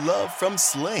sports you love from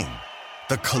Sling.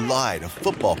 The collide of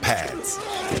football pads.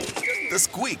 The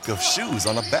squeak of shoes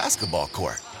on a basketball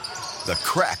court. The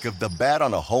crack of the bat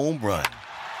on a home run.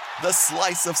 The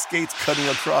slice of skates cutting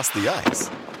across the ice.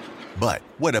 But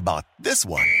what about this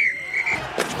one?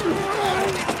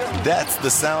 That's the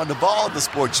sound of all the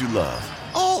sports you love,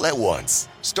 all at once.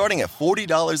 Starting at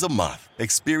 $40 a month.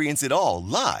 Experience it all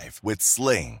live with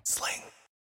Sling.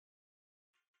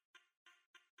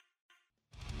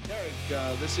 Derek,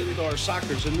 this indoor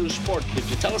soccer is a new sport. Could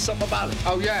you tell us something about it?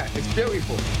 Oh, yeah, it's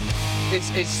beautiful.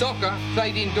 It's soccer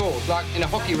played indoors, like in a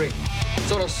hockey rink.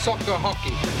 Sort of soccer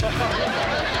hockey.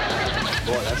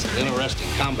 Boy, that's an interesting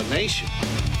combination.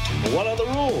 But what are the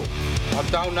rules? I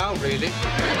don't know, really.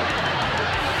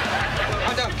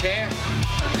 I don't care.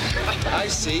 I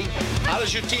see. How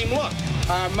does your team look?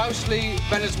 Mostly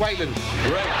Venezuelan.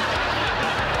 Great.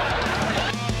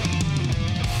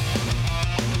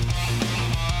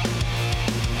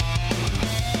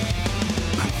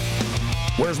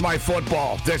 Where's my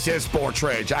football? This is Sports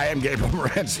Rage. I am Gabriel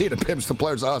Morency, the pimps, the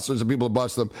players, the hustlers, the people who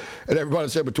bust them, and everybody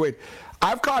that's in between.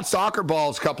 I've caught soccer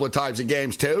balls a couple of times in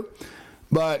games, too.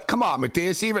 But come on,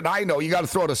 Matthias, even I know you got to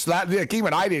throw the slap. Like,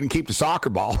 even I didn't keep the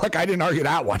soccer ball. Like, I didn't argue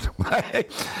that one.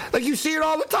 Like, you see it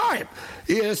all the time.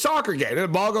 In a soccer game, and the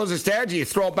ball goes to stands, you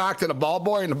throw it back to the ball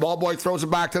boy, and the ball boy throws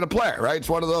it back to the player, right? It's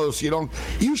one of those, you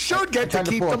should get to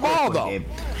keep the ball, though.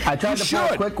 I tried to pull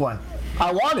a quick one.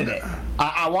 I wanted it.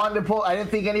 I wanted to pull. I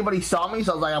didn't think anybody saw me,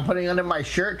 so I was like, I'm putting it under my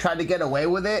shirt, tried to get away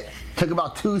with it. Took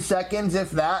about 2 seconds,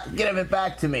 if that. Give it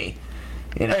back to me.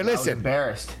 You know, hey, listen. I was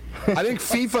embarrassed. I think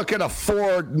FIFA can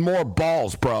afford more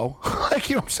balls, bro. Like,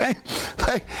 you know what I'm saying?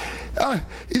 Like,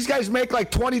 these guys make like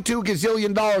 $22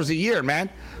 gazillion a year, man.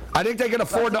 I think they can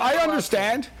afford to. I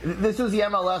understand. This was the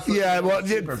MLS. Yeah, well,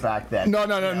 cheaper back then. No.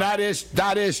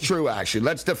 That is true. Actually,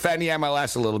 let's defend the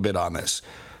MLS a little bit on this,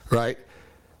 right?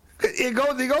 They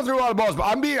go through a lot of balls, but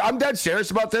I'm dead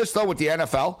serious about this though with the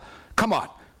NFL. Come on,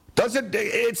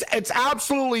 it's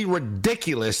absolutely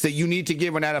ridiculous that you need to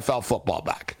give an NFL football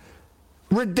back.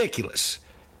 Ridiculous.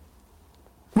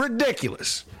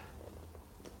 Let's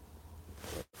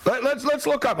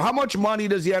look up how much money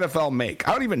does the NFL make.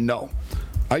 I don't even know.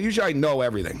 I know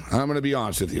everything. I'm going to be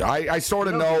honest with you. I sort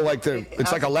of know like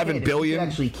it's like $11 billion. If you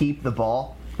actually keep the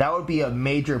ball, that would be a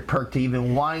major perk to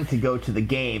even wanting to go to the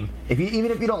game. Even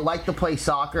if you don't like to play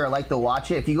soccer or like to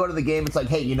watch it, if you go to the game, it's like,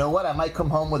 hey, you know what? I might come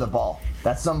home with a ball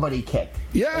that somebody kicked.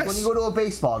 Yes. Like when you go to a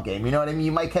baseball game, you know what I mean?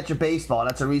 You might catch a baseball.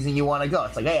 That's the reason you want to go.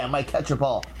 It's like, hey, I might catch a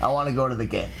ball. I want to go to the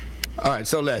game. All right,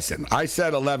 so listen. I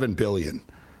said $11 billion.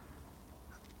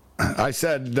 I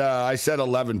said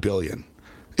 $11 billion.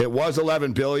 It was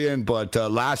 $11 billion, but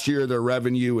last year their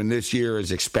revenue and this year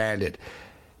has expanded.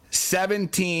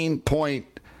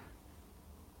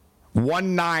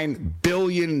 $17.19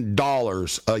 billion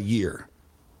a year.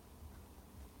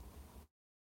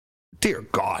 Dear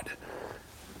God.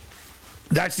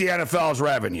 That's the NFL's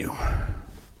revenue.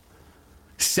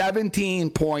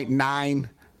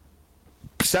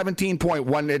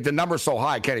 17.1, the number's so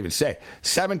high I can't even say.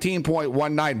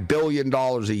 $17.19 billion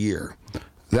a year.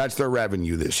 That's their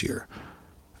revenue this year.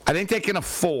 I think they can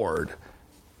afford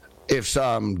if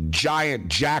some giant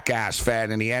jackass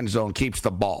fan in the end zone keeps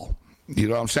the ball. You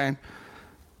know what I'm saying?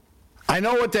 I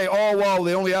know what they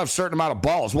only have a certain amount of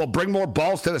balls. Well, bring more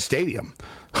balls to the stadium.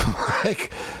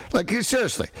 like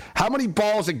seriously, how many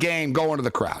balls a game go into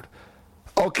the crowd?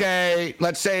 Okay,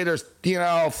 let's say there's,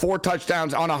 4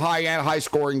 touchdowns on a high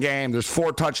scoring game. There's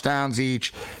 4 touchdowns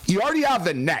each. You already have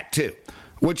the net too,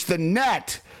 which the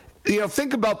net,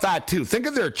 think about that too. Think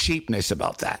of their cheapness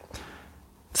about that.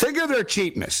 Think of their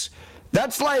cheapness.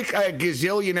 That's like a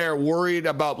gazillionaire worried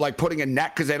about like putting a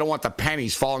net because they don't want the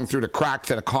pennies falling through the crack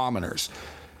to the commoners.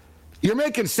 You're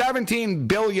making $17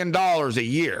 billion a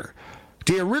year.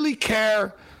 Do you really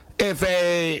care if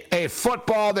a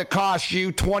football that costs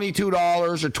you $22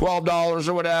 or $12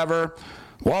 or whatever,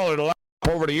 well, it'll up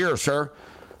over the year, sir.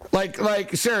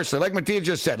 Like seriously, like Mattia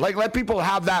just said, like let people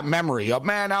have that memory of,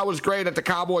 man, I was great at the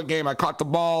Cowboy game. I caught the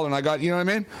ball and I got, you know what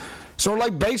I mean? So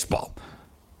like baseball.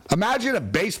 Imagine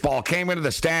if baseball came into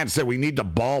the stand and said, we need the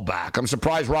ball back. I'm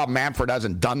surprised Rob Manfred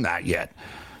hasn't done that yet.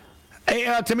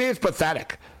 And, to me, it's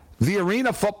pathetic. The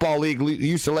Arena Football League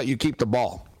used to let you keep the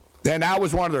ball. And that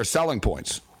was one of their selling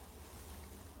points.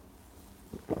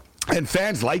 And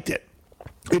fans liked it.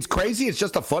 It's crazy. It's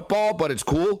just a football, but it's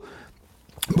cool.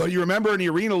 But you remember in the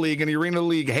Arena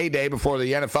League heyday before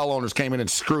the NFL owners came in and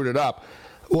screwed it up,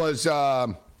 was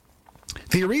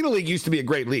the Arena League used to be a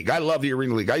great league. I love the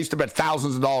Arena League. I used to bet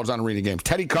thousands of dollars on arena games.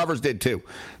 Teddy Covers did too.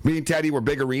 Me and Teddy were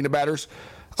big arena bettors.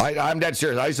 I'm dead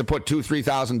serious. I used to put $2,000,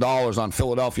 $3,000 on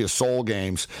Philadelphia Soul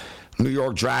games, New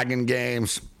York Dragon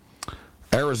games,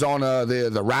 Arizona,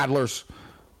 the Rattlers,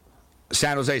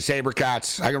 San Jose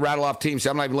SaberCats. I can rattle off teams.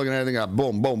 I'm not even looking at anything up.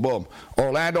 Boom, boom, boom.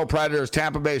 Orlando Predators,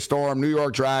 Tampa Bay Storm, New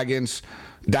York Dragons,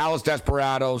 Dallas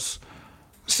Desperados,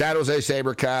 San Jose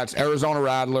SaberCats, Arizona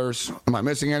Rattlers. Am I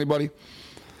missing anybody?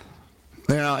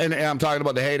 And I'm talking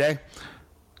about the heyday.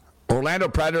 Orlando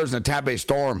Predators and the Tampa Bay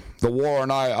Storm. The war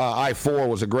on I-4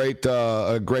 was a great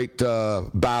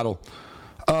battle.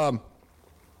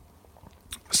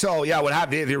 So, yeah, what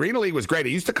happened? The Arena League was great.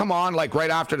 It used to come on, like, right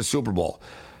after the Super Bowl.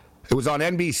 It was on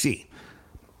NBC.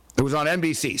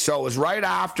 So it was right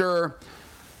after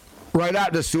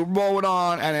the Super Bowl went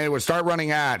on, and it would start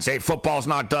running ads. Hey, football's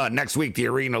not done. Next week, the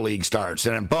Arena League starts.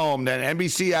 And then, boom, then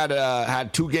NBC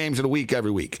had 2 games in a week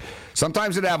every week.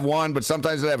 Sometimes they'd have 1, but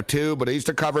sometimes they'd have 2, but they used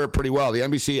to cover it pretty well. The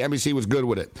NBC was good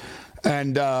with it.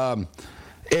 And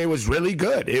it was really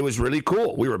good. It was really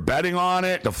cool. We were betting on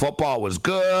it. The football was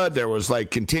good. There was,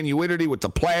 like, continuity with the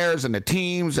players and the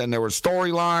teams, and there were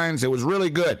storylines. It was really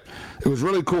good. It was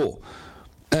really cool.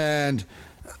 And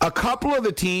a couple of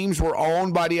the teams were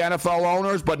owned by the NFL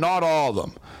owners, but not all of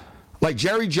them. Like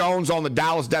Jerry Jones owned the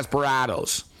Dallas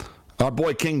Desperados. Our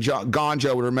boy King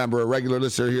Ganja would remember, a regular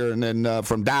listener here and then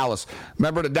from Dallas.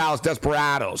 Remember the Dallas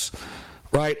Desperados,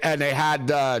 right? And they had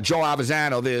Joe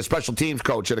Avizano, the special teams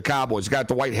coach of the Cowboys. He got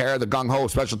the white hair, the gung-ho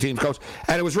special teams coach.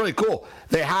 And it was really cool.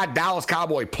 They had Dallas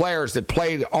Cowboy players that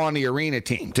played on the arena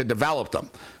team to develop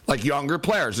them. Like younger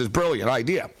players. It's a brilliant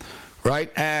idea,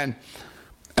 right? And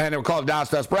And they were called Dallas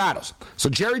Desperados. So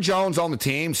Jerry Jones owned the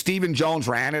team. Stephen Jones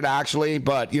ran it, actually.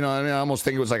 But, I almost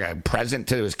think it was like a present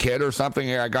to his kid or something.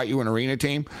 Here, I got you an arena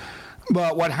team.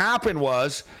 But what happened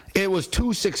was it was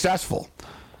too successful.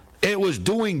 It was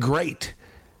doing great.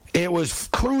 It was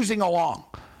cruising along.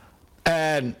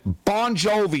 And Bon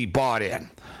Jovi bought in.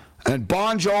 And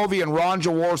Bon Jovi and Ron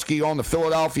Jaworski owned the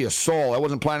Philadelphia Soul. I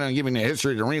wasn't planning on giving the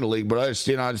history of the Arena League, but I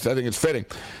think it's fitting.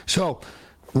 So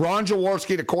Ron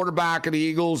Jaworski, the quarterback of the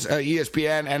Eagles,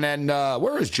 ESPN, and then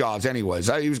where is Jaws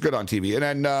anyways? He was good on TV.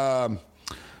 And then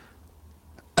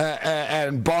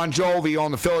and Bon Jovi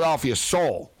on the Philadelphia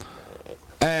Soul.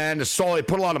 And the Soul, they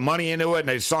put a lot of money into it, and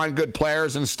they signed good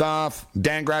players and stuff.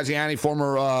 Dan Graziani,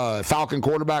 former Falcon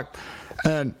quarterback.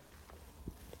 And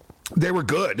they were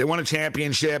good. They won a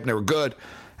championship, and they were good.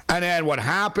 And then what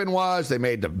happened was they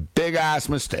made the big-ass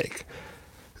mistake.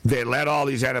 They let all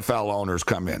these NFL owners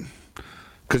come in.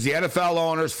 Because the NFL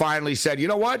owners finally said, you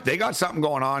know what? They got something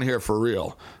going on here for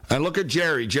real. And look at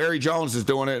Jerry. Jerry Jones is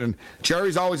doing it, and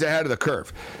Jerry's always ahead of the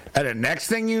curve. And the next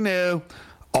thing you knew,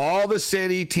 all the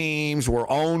city teams were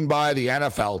owned by the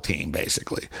NFL team,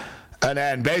 basically. And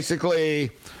then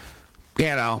basically,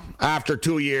 after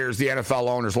 2 years, the NFL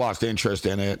owners lost interest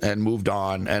in it and moved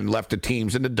on and left the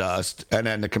teams in the dust. And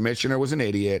then the commissioner was an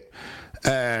idiot.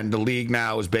 And the league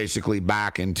now is basically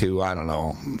back into, I don't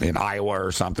know, in Iowa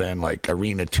or something, like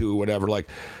Arena 2, whatever. Like,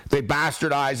 they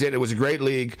bastardized it. It was a great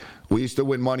league. We used to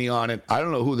win money on it. I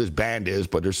don't know who this band is,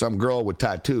 but there's some girl with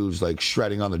tattoos, like,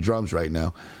 shredding on the drums right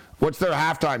now. What's their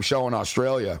halftime show in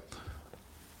Australia?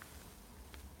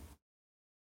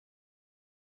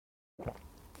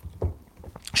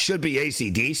 Should be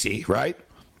AC/DC, right?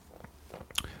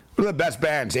 What are the best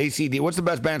bands? What's the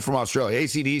best band from Australia?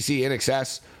 AC/DC,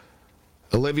 INXS.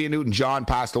 Olivia Newton-John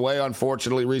passed away,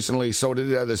 unfortunately, recently. So did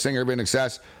the singer of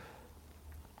INXS.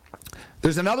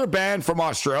 There's another band from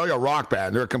Australia, a rock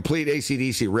band. They're a complete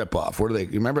AC/DC ripoff. What are they?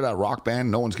 You remember that rock band?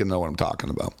 No one's going to know what I'm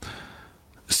talking about.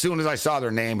 As soon as I saw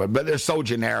their name, but they're so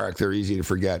generic, they're easy to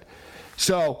forget.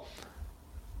 So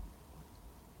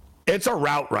it's a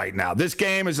rout right now. This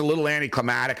game is a little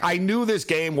anticlimactic. I knew this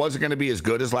game wasn't going to be as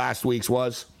good as last week's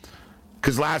was,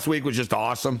 because last week was just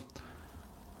awesome.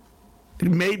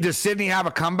 Does Sydney have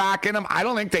a comeback in them? I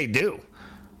don't think they do.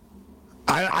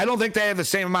 I don't think they have the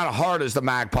same amount of heart as the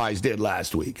Magpies did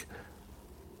last week.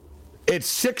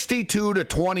 It's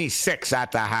 62-26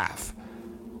 at the half.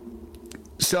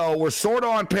 So we're sort of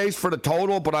on pace for the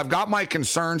total, but I've got my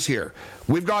concerns here.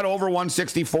 We've got over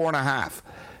 164.5.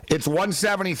 It's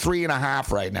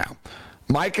 173.5 right now.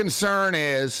 My concern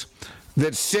is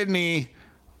that Sydney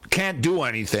can't do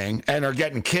anything and are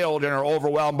getting killed and are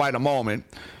overwhelmed by the moment.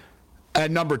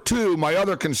 And number two, my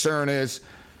other concern is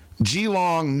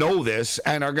Geelong know this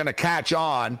and are going to catch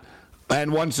on.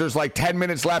 And once there's like 10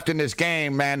 minutes left in this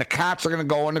game, man, the Cats are going to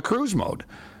go into cruise mode.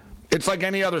 It's like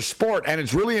any other sport, and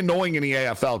it's really annoying in the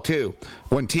AFL too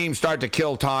when teams start to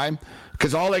kill time,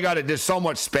 because all they got to do is so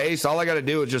much space. All they got to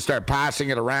do is just start passing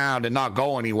it around and not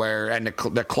go anywhere, and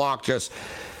the clock just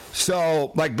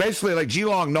so basically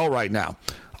Geelong know right now.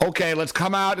 Okay, let's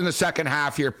come out in the second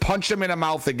half here, punch them in the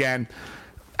mouth again,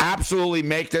 absolutely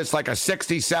make this like a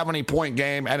 60, 70 point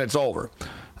game, and it's over.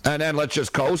 And then let's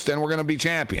just coast, and we're going to be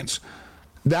champions.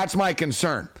 That's my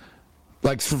concern.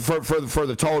 Like for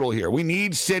the total here, we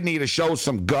need Sydney to show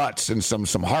some guts and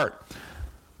some heart.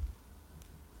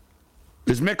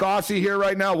 Is Mick Aussie here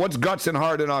right now? What's guts and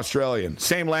heart in Australian?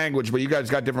 Same language, but you guys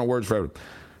got different words for it.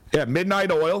 Yeah,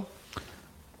 Midnight Oil.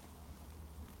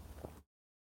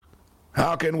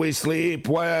 How can we sleep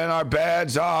when our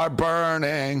beds are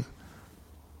burning?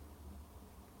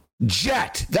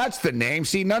 Jet, that's the name.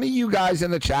 See, none of you guys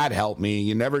in the chat help me.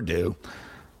 You never do.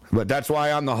 But that's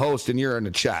why I'm the host and you're in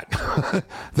the chat.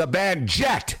 The band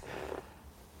Jet.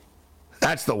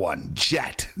 That's the one.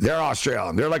 Jet. They're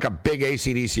Australian. They're like a big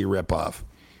AC/DC ripoff.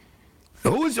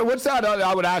 What's that?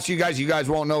 I would ask you guys. You guys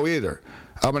won't know either.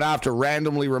 I'm going to have to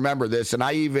randomly remember this. And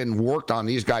I even worked on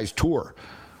these guys' tour.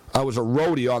 I was a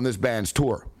roadie on this band's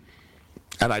tour.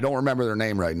 And I don't remember their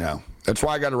name right now. That's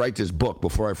why I got to write this book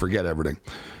before I forget everything.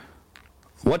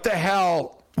 What the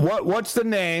hell? What's the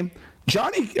name?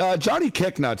 Johnny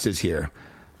Kicknuts is here.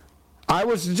 I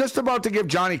was just about to give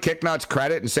Johnny Kicknuts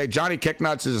credit and say Johnny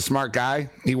Kicknuts is a smart guy.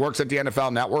 He works at the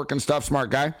NFL Network and stuff, smart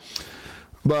guy.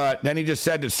 But then he just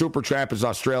said that Supertramp is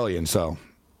Australian, so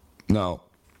no,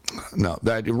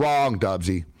 that wrong,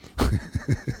 Dubsy.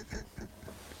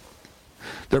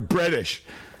 They're British.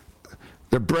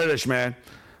 They're British, man.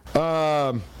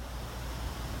 You're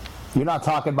not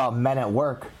talking about Men at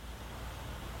Work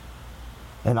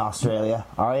in Australia,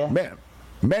 are you?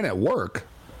 Men at Work?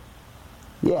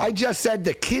 Yeah. I just said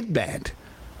the Kid Band.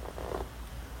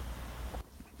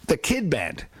 the kid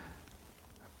band.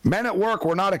 Men at Work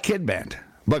were not a kid band.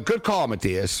 But good call,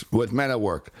 Matthias, with Men at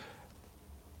Work.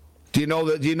 Do you know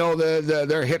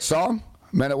their hit song,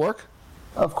 Men at Work?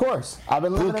 Of course. I've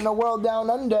been living in a world down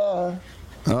under.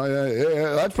 Oh,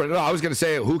 yeah, that's pretty. No, I was going to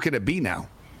say, who can it be now?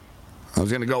 I was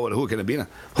going to go with who can it be now?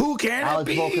 Who can it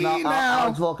be now?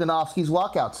 Alex Volkanovski's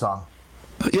walkout song.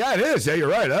 Yeah, it is. Yeah, you're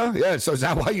right, huh? Yeah, so is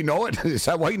that why you know it? Is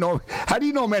that why you know? How do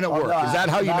you know Men at Work? No, is that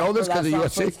how you know this? Because of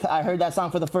UFC? I heard that song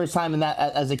for the first time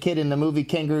as a kid in the movie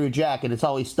Kangaroo Jack, and it's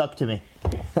always stuck to me.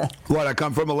 What, I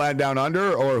come from a land down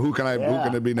under, or who can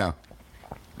it be now?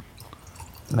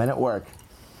 Men at Work.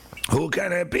 Who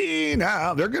can it be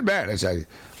now? They're a good band.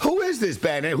 Who is this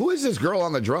band? Who is this girl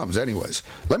on the drums, anyways?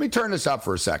 Let me turn this up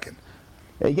for a second.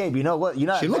 Hey, Gabe, you know what?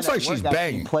 She looks like she's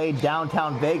banging. Played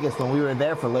downtown Vegas when we were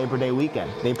there for Labor Day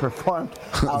weekend. They performed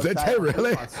outside. Did they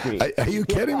really? Are you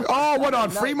kidding me? Oh, what, on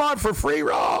Fremont for free?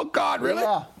 Oh, God, really?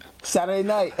 Yeah. Saturday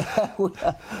night. I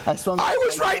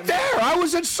was right there. I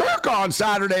was at Circa on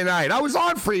Saturday night. I was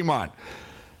on Fremont.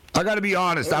 I got to be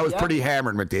honest. I was pretty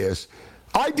hammered, Matthias.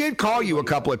 I did call you a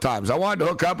couple of times. I wanted to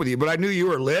hook up with you, but I knew you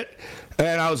were lit.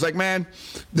 And I was like, man,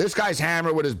 this guy's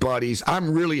hammered with his buddies.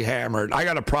 I'm really hammered. I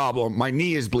got a problem. My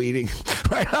knee is bleeding.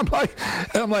 Right? I'm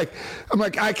like,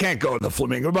 I can't go to the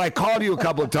Flamingo. But I called you a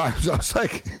couple of times. I was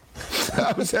like,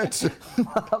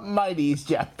 my knees,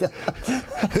 Jack.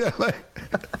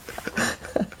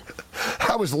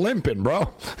 I was limping, bro.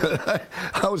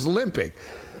 I was limping.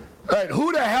 All right,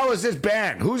 who the hell is this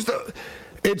band?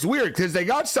 It's weird because they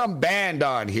got some band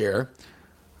on here.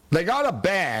 They got a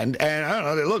band, and I don't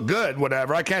know, they look good,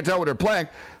 whatever. I can't tell what they're playing.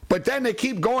 But then they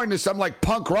keep going to some, like,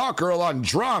 punk rock girl on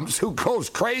drums who goes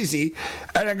crazy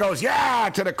and then goes, yeah,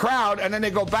 to the crowd. And then they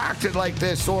go back to, like,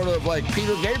 this sort of, like,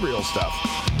 Peter Gabriel stuff.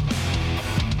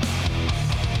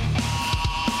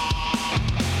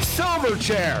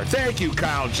 Silverchair. Thank you,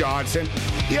 Kyle Johnson.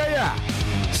 Yeah.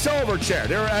 Silverchair.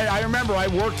 I remember I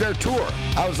worked their tour.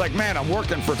 I was like, man, I'm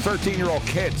working for 13-year-old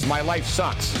kids. My life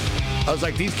sucks. I was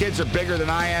like, these kids are bigger than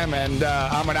I am, and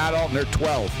I'm an adult, and they're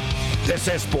 12. This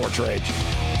is Sports Rage.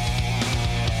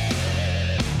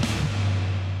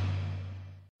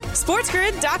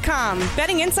 SportsGrid.com.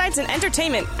 Betting insights and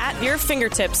entertainment at your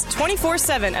fingertips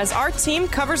 24/7 as our team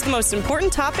covers the most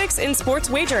important topics in sports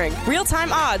wagering.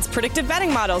 Real-time odds, predictive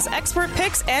betting models, expert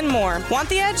picks, and more. Want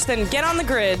the edge? Then get on the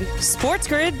grid.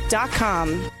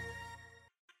 SportsGrid.com.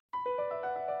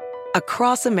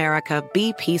 Across America,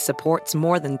 BP supports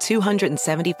more than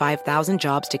 275,000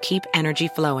 jobs to keep energy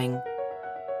flowing.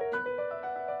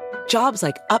 Jobs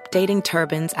like updating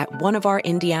turbines at one of our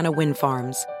Indiana wind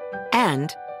farms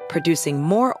and producing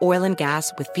more oil and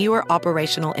gas with fewer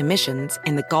operational emissions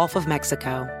in the Gulf of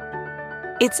Mexico.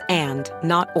 It's and,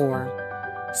 not or.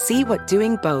 See what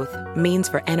doing both means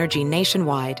for energy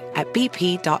nationwide at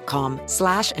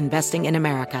bp.com/investing in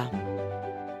America.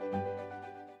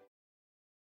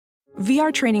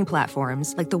 VR training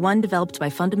platforms, like the one developed by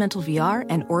Fundamental VR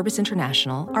and Orbis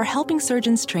International, are helping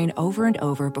surgeons train over and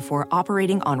over before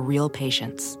operating on real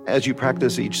patients. As you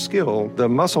practice each skill, the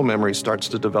muscle memory starts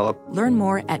to develop. Learn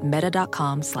more at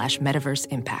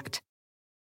meta.com/metaverseimpact.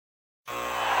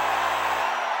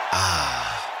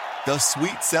 The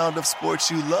sweet sound of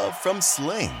sports you love from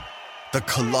Sling. The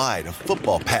collide of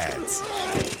football pads.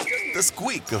 The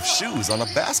squeak of shoes on a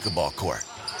basketball court.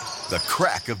 The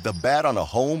crack of the bat on a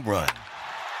home run.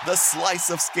 The slice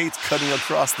of skates cutting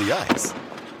across the ice.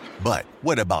 But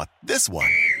what about this one?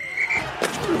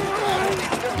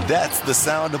 That's the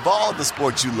sound of all the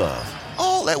sports you love,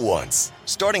 all at once.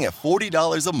 Starting at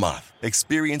 $40 a month.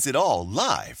 Experience it all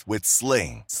live with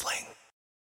Sling.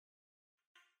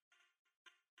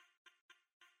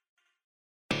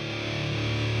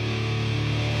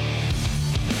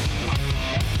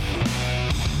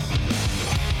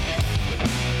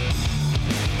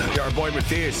 Our boy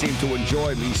Matthias seemed to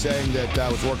enjoy me saying that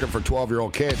I was working for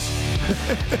 12-year-old kids.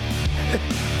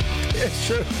 It's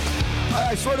true.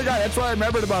 I swear to God, that's what I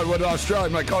remembered about when Australia.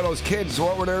 I'm like, oh, those kids,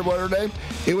 what were their name?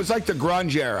 It was like the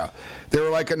grunge era. They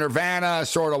were like a Nirvana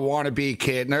sort of wannabe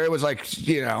kid. And it was like,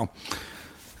 you know,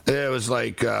 it was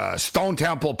like Stone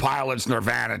Temple Pilots,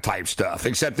 Nirvana type stuff.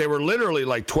 Except they were literally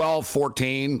like 12,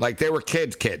 14. Like they were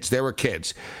kids. They were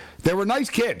kids. They were nice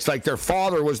kids. Like their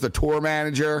father was the tour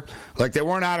manager. Like they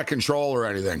weren't out of control or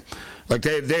anything. Like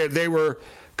they were,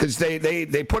 because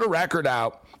they put a record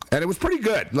out and it was pretty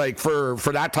good. Like for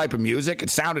that type of music,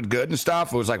 it sounded good and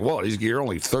stuff. It was like, whoa, you're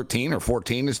only 13 or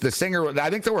 14. It's the singer.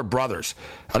 I think they were brothers.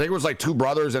 I think it was like two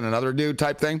brothers and another dude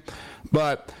type thing.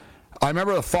 But I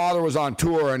remember the father was on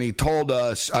tour and he told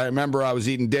us, I remember I was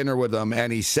eating dinner with him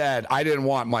and he said, I didn't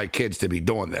want my kids to be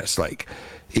doing this. Like,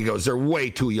 He goes, they're way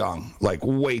too young, like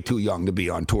way too young to be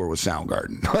on tour with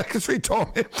Soundgarden. Like, as he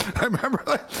told me, I remember,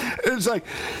 like, it's like,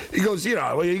 he goes,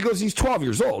 he's 12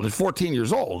 years old, he's 14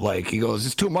 years old. Like, he goes,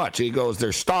 it's too much. He goes,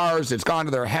 they're stars, it's gone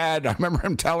to their head. I remember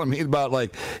him telling me about,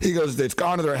 like, he goes, it's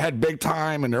gone to their head big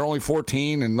time, and they're only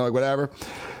 14, and like, whatever.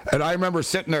 And I remember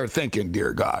sitting there thinking,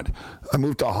 dear God, I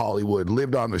moved to Hollywood,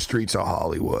 lived on the streets of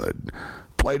Hollywood,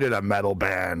 played in a metal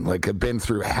band, like, had been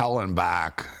through hell and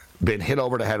back, been hit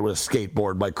over the head with a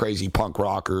skateboard by crazy punk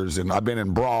rockers, and I've been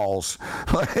in brawls,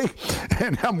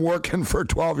 and I'm working for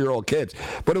 12-year-old kids.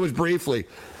 But it was briefly.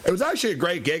 It was actually a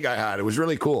great gig I had. It was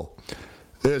really cool.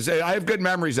 I have good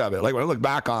memories of it, like when I look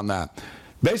back on that.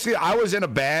 Basically, I was in a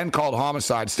band called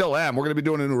Homicide. Still am. We're going to be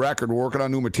doing a new record. We're working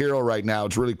on new material right now.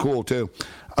 It's really cool, too.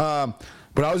 But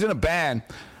I was in a band,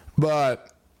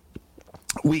 but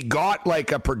we got,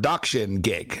 like, a production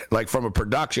gig, like, from a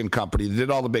production company that did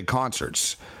all the big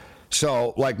concerts.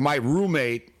 So, like, my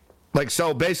roommate, like,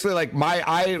 so basically, like,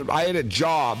 I had a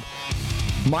job.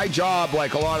 My job,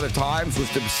 like, a lot of the times was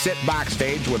to sit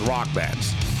backstage with rock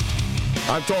bands.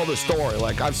 I've told the story.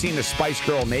 Like, I've seen the Spice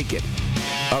Girl naked.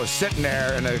 I was sitting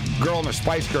there, and a girl in the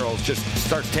Spice Girls just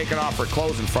starts taking off her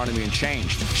clothes in front of me and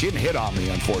changed. She didn't hit on me,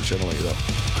 unfortunately, though.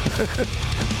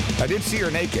 I did see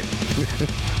her naked.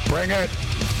 Bring it.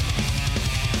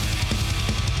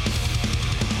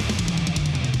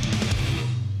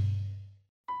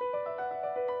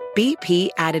 BP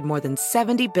added more than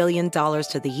 $70 billion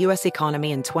to the U.S.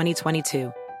 economy in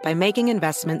 2022 by making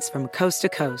investments from coast to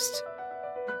coast.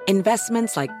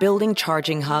 Investments like building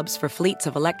charging hubs for fleets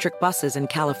of electric buses in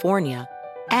California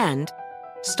and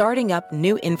starting up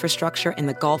new infrastructure in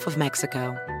the Gulf of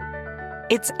Mexico.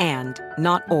 It's and,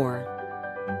 not or.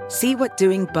 See what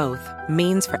doing both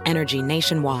means for energy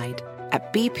nationwide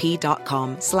at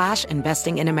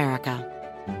bp.com/investing in America.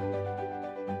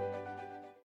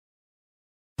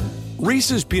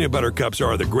 Reese's Peanut Butter Cups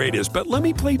are the greatest, but let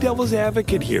me play devil's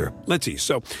advocate here. Let's see.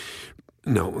 So,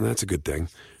 no, that's a good thing.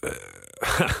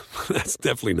 That's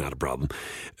definitely not a problem.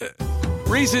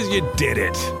 Reese's, you did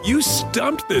it. You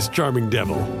stumped this charming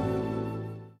devil.